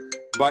proportions,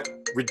 but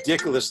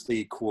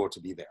ridiculously cool to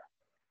be there.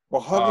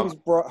 Well,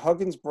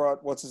 Huggins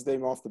brought what's his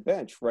name off the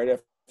bench right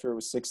after it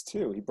was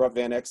 6-2. He brought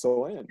Van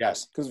Exel in.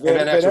 Yes, because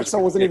Van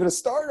Exel wasn't even a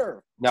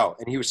starter. No,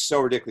 and he was so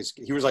ridiculous.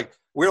 He was like,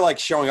 we're like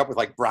showing up with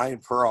like Brian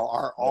Pearl,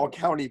 our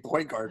all-county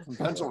point guard from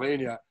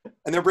Pennsylvania,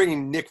 and they're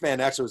bringing Nick Van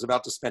Exel, who's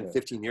about to spend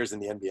 15 years in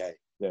the NBA.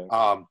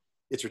 Yeah.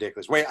 It's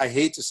ridiculous. Wait, I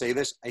hate to say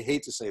this.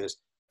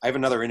 I have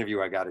another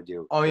interview I got to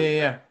do. Oh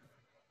yeah.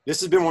 This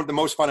has been one of the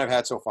most fun I've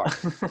had so far.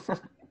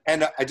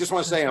 And I just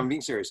want to say, I'm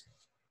being serious.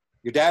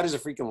 Your dad is a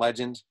freaking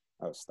legend.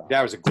 Oh, stop. Your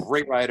dad was a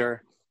great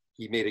writer.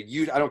 He made a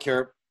huge, I don't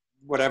care,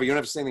 whatever, you don't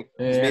have to say anything.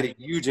 Yeah. He's made a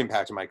huge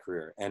impact in my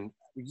career, and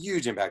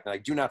huge impact. And I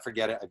do not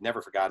forget it. I've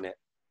never forgotten it.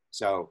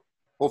 So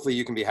hopefully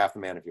you can be half the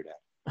man of your dad.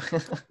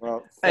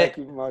 Well, thank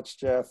you much,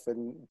 Jeff,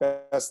 and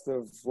best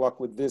of luck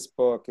with this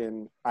book.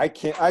 And I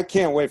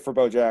can't wait for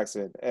Bo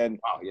Jackson. And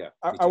yeah,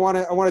 I want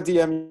to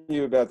DM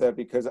you about that,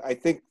 because I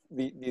think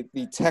the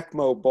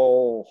Tecmo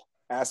Bowl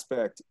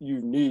aspect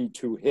you need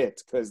to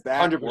hit, because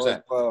that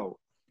 100%. Bo.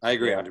 I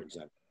agree, 100%.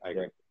 I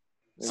agree.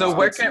 So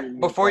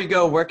before you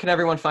go, where can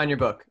everyone find your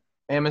book?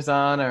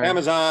 Amazon or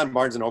Amazon,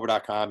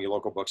 BarnesandNoble.com, your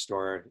local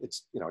bookstore.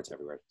 It's it's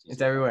everywhere.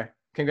 It's everywhere.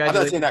 I'm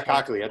Congratulations. not saying that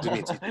cockily. I just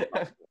mean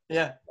it's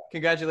Yeah.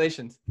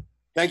 Congratulations.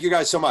 Thank you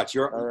guys so much. It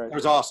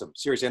was awesome.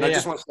 Seriously. And I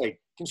just want to say,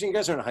 considering you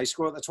guys are in high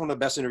school, that's one of the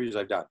best interviews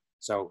I've done.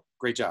 So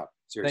great job.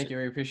 Seriously. Thank you.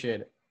 We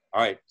appreciate it.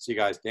 All right. See you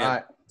guys. Dan. All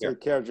right. Take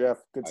care,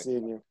 Jeff. Good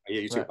seeing you. Yeah,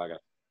 you too. Bye, guys.